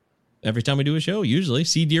here every time we do a show, usually.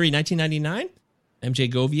 See Deary 1999, MJ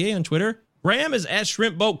Govier on Twitter. Graham is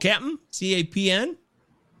 @ShrimpBoatCaptain, CAPN.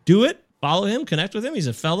 Do it. Follow him. Connect with him. He's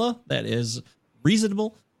a fella that is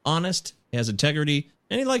reasonable, honest, has integrity,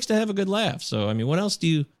 and he likes to have a good laugh. So, I mean, what else do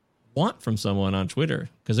you want from someone on Twitter?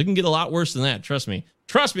 Because it can get a lot worse than that. Trust me.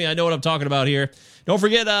 I know what I'm talking about here. Don't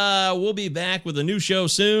forget, we'll be back with a new show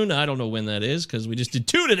soon. I don't know when that is because we just did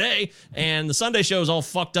 2 today, and the Sunday show is all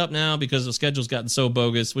fucked up now because the schedule's gotten so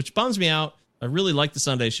bogus, which bums me out. I really like the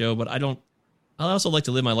Sunday show, but I also like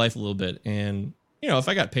to live my life a little bit. And, if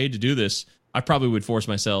I got paid to do this, I probably would force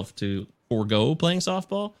myself to forego playing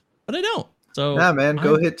softball, but I don't. So, nah, man,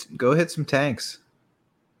 go hit some tanks.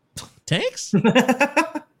 Tanks?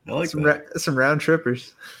 I like some round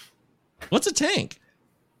trippers. What's a tank?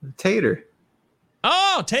 Tater.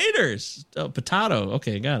 Oh, taters. Oh, potato.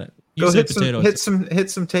 Okay, got it. Go hit some taters. Hit some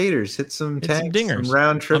tanks. Some dingers. Some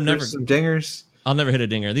round trippers. Some dingers. I'll never hit a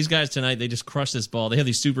dinger. These guys tonight, they just crush this ball. They have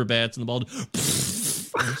these super bats and the ball.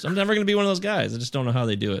 I'm never going to be one of those guys. I just don't know how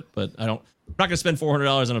they do it. But I'm not going to spend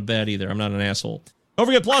 $400 on a bat either. I'm not an asshole. Don't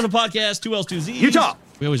forget Plaza Podcast, 2 L's, 2 Z's. Utah.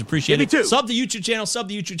 We always appreciate it. Sub the YouTube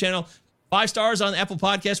channel. 5 stars on Apple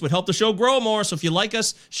Podcasts would help the show grow more. So if you like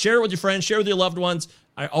us, share it with your friends, share it with your loved ones.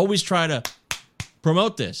 I always try to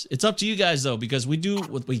promote this. It's up to you guys, though, because we do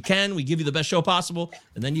what we can. We give you the best show possible,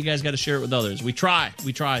 and then you guys got to share it with others. We try,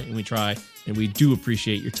 and we do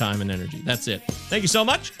appreciate your time and energy. That's it. Thank you so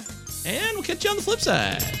much, and we'll catch you on the flip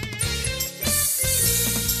side.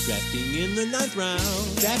 Drafting in the 9th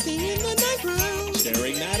round.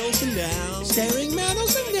 Staring Matt Olson down.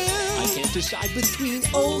 I can't decide between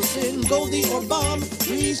Olson, Goldie, or Bomb.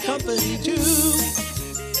 Three's company too.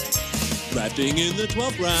 Drafting in the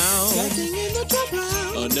 12th round.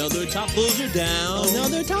 Another top closer down.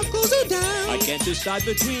 I can't decide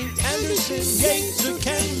between Anderson, Yates, or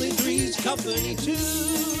Kenley. Three's company too.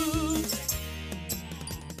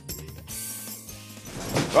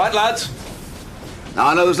 Right, lads. Now,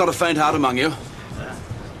 I know there's not a faint heart among you.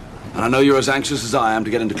 And I know you're as anxious as I am to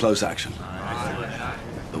get into close action.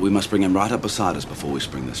 But we must bring him right up beside us before we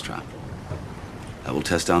spring this trap. That will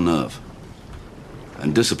test our nerve.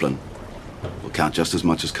 And discipline will count just as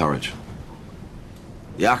much as courage.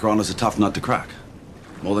 The Acheron is a tough nut to crack.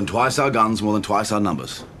 More than twice our guns, more than twice our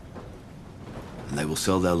numbers. And they will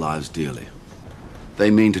sell their lives dearly. They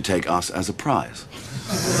mean to take us as a prize.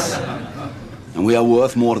 And we are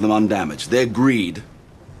worth more to them undamaged. Their greed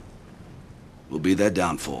will be their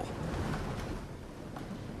downfall.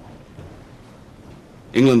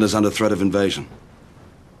 England is under threat of invasion.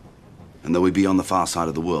 And though we be on the far side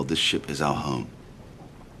of the world, this ship is our home.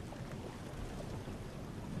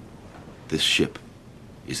 This ship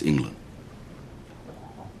is England.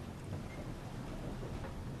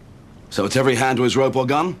 So it's every hand to his rope or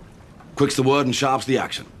gun, quick's the word and sharp's the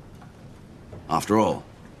action. After all,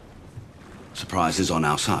 surprise is on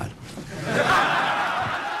our side.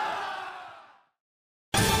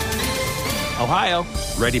 Ohio,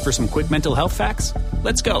 ready for some quick mental health facts?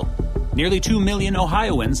 Let's go. Nearly 2 million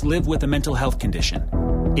Ohioans live with a mental health condition.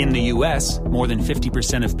 In the U.S., more than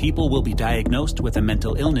 50% of people will be diagnosed with a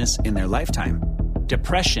mental illness in their lifetime.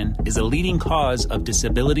 Depression is a leading cause of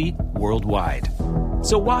disability worldwide.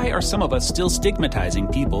 So why are some of us still stigmatizing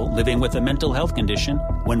people living with a mental health condition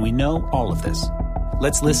when we know all of this?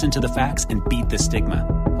 Let's listen to the facts and beat the stigma.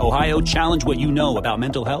 Ohio, challenge what you know about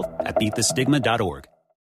mental health at beatthestigma.org.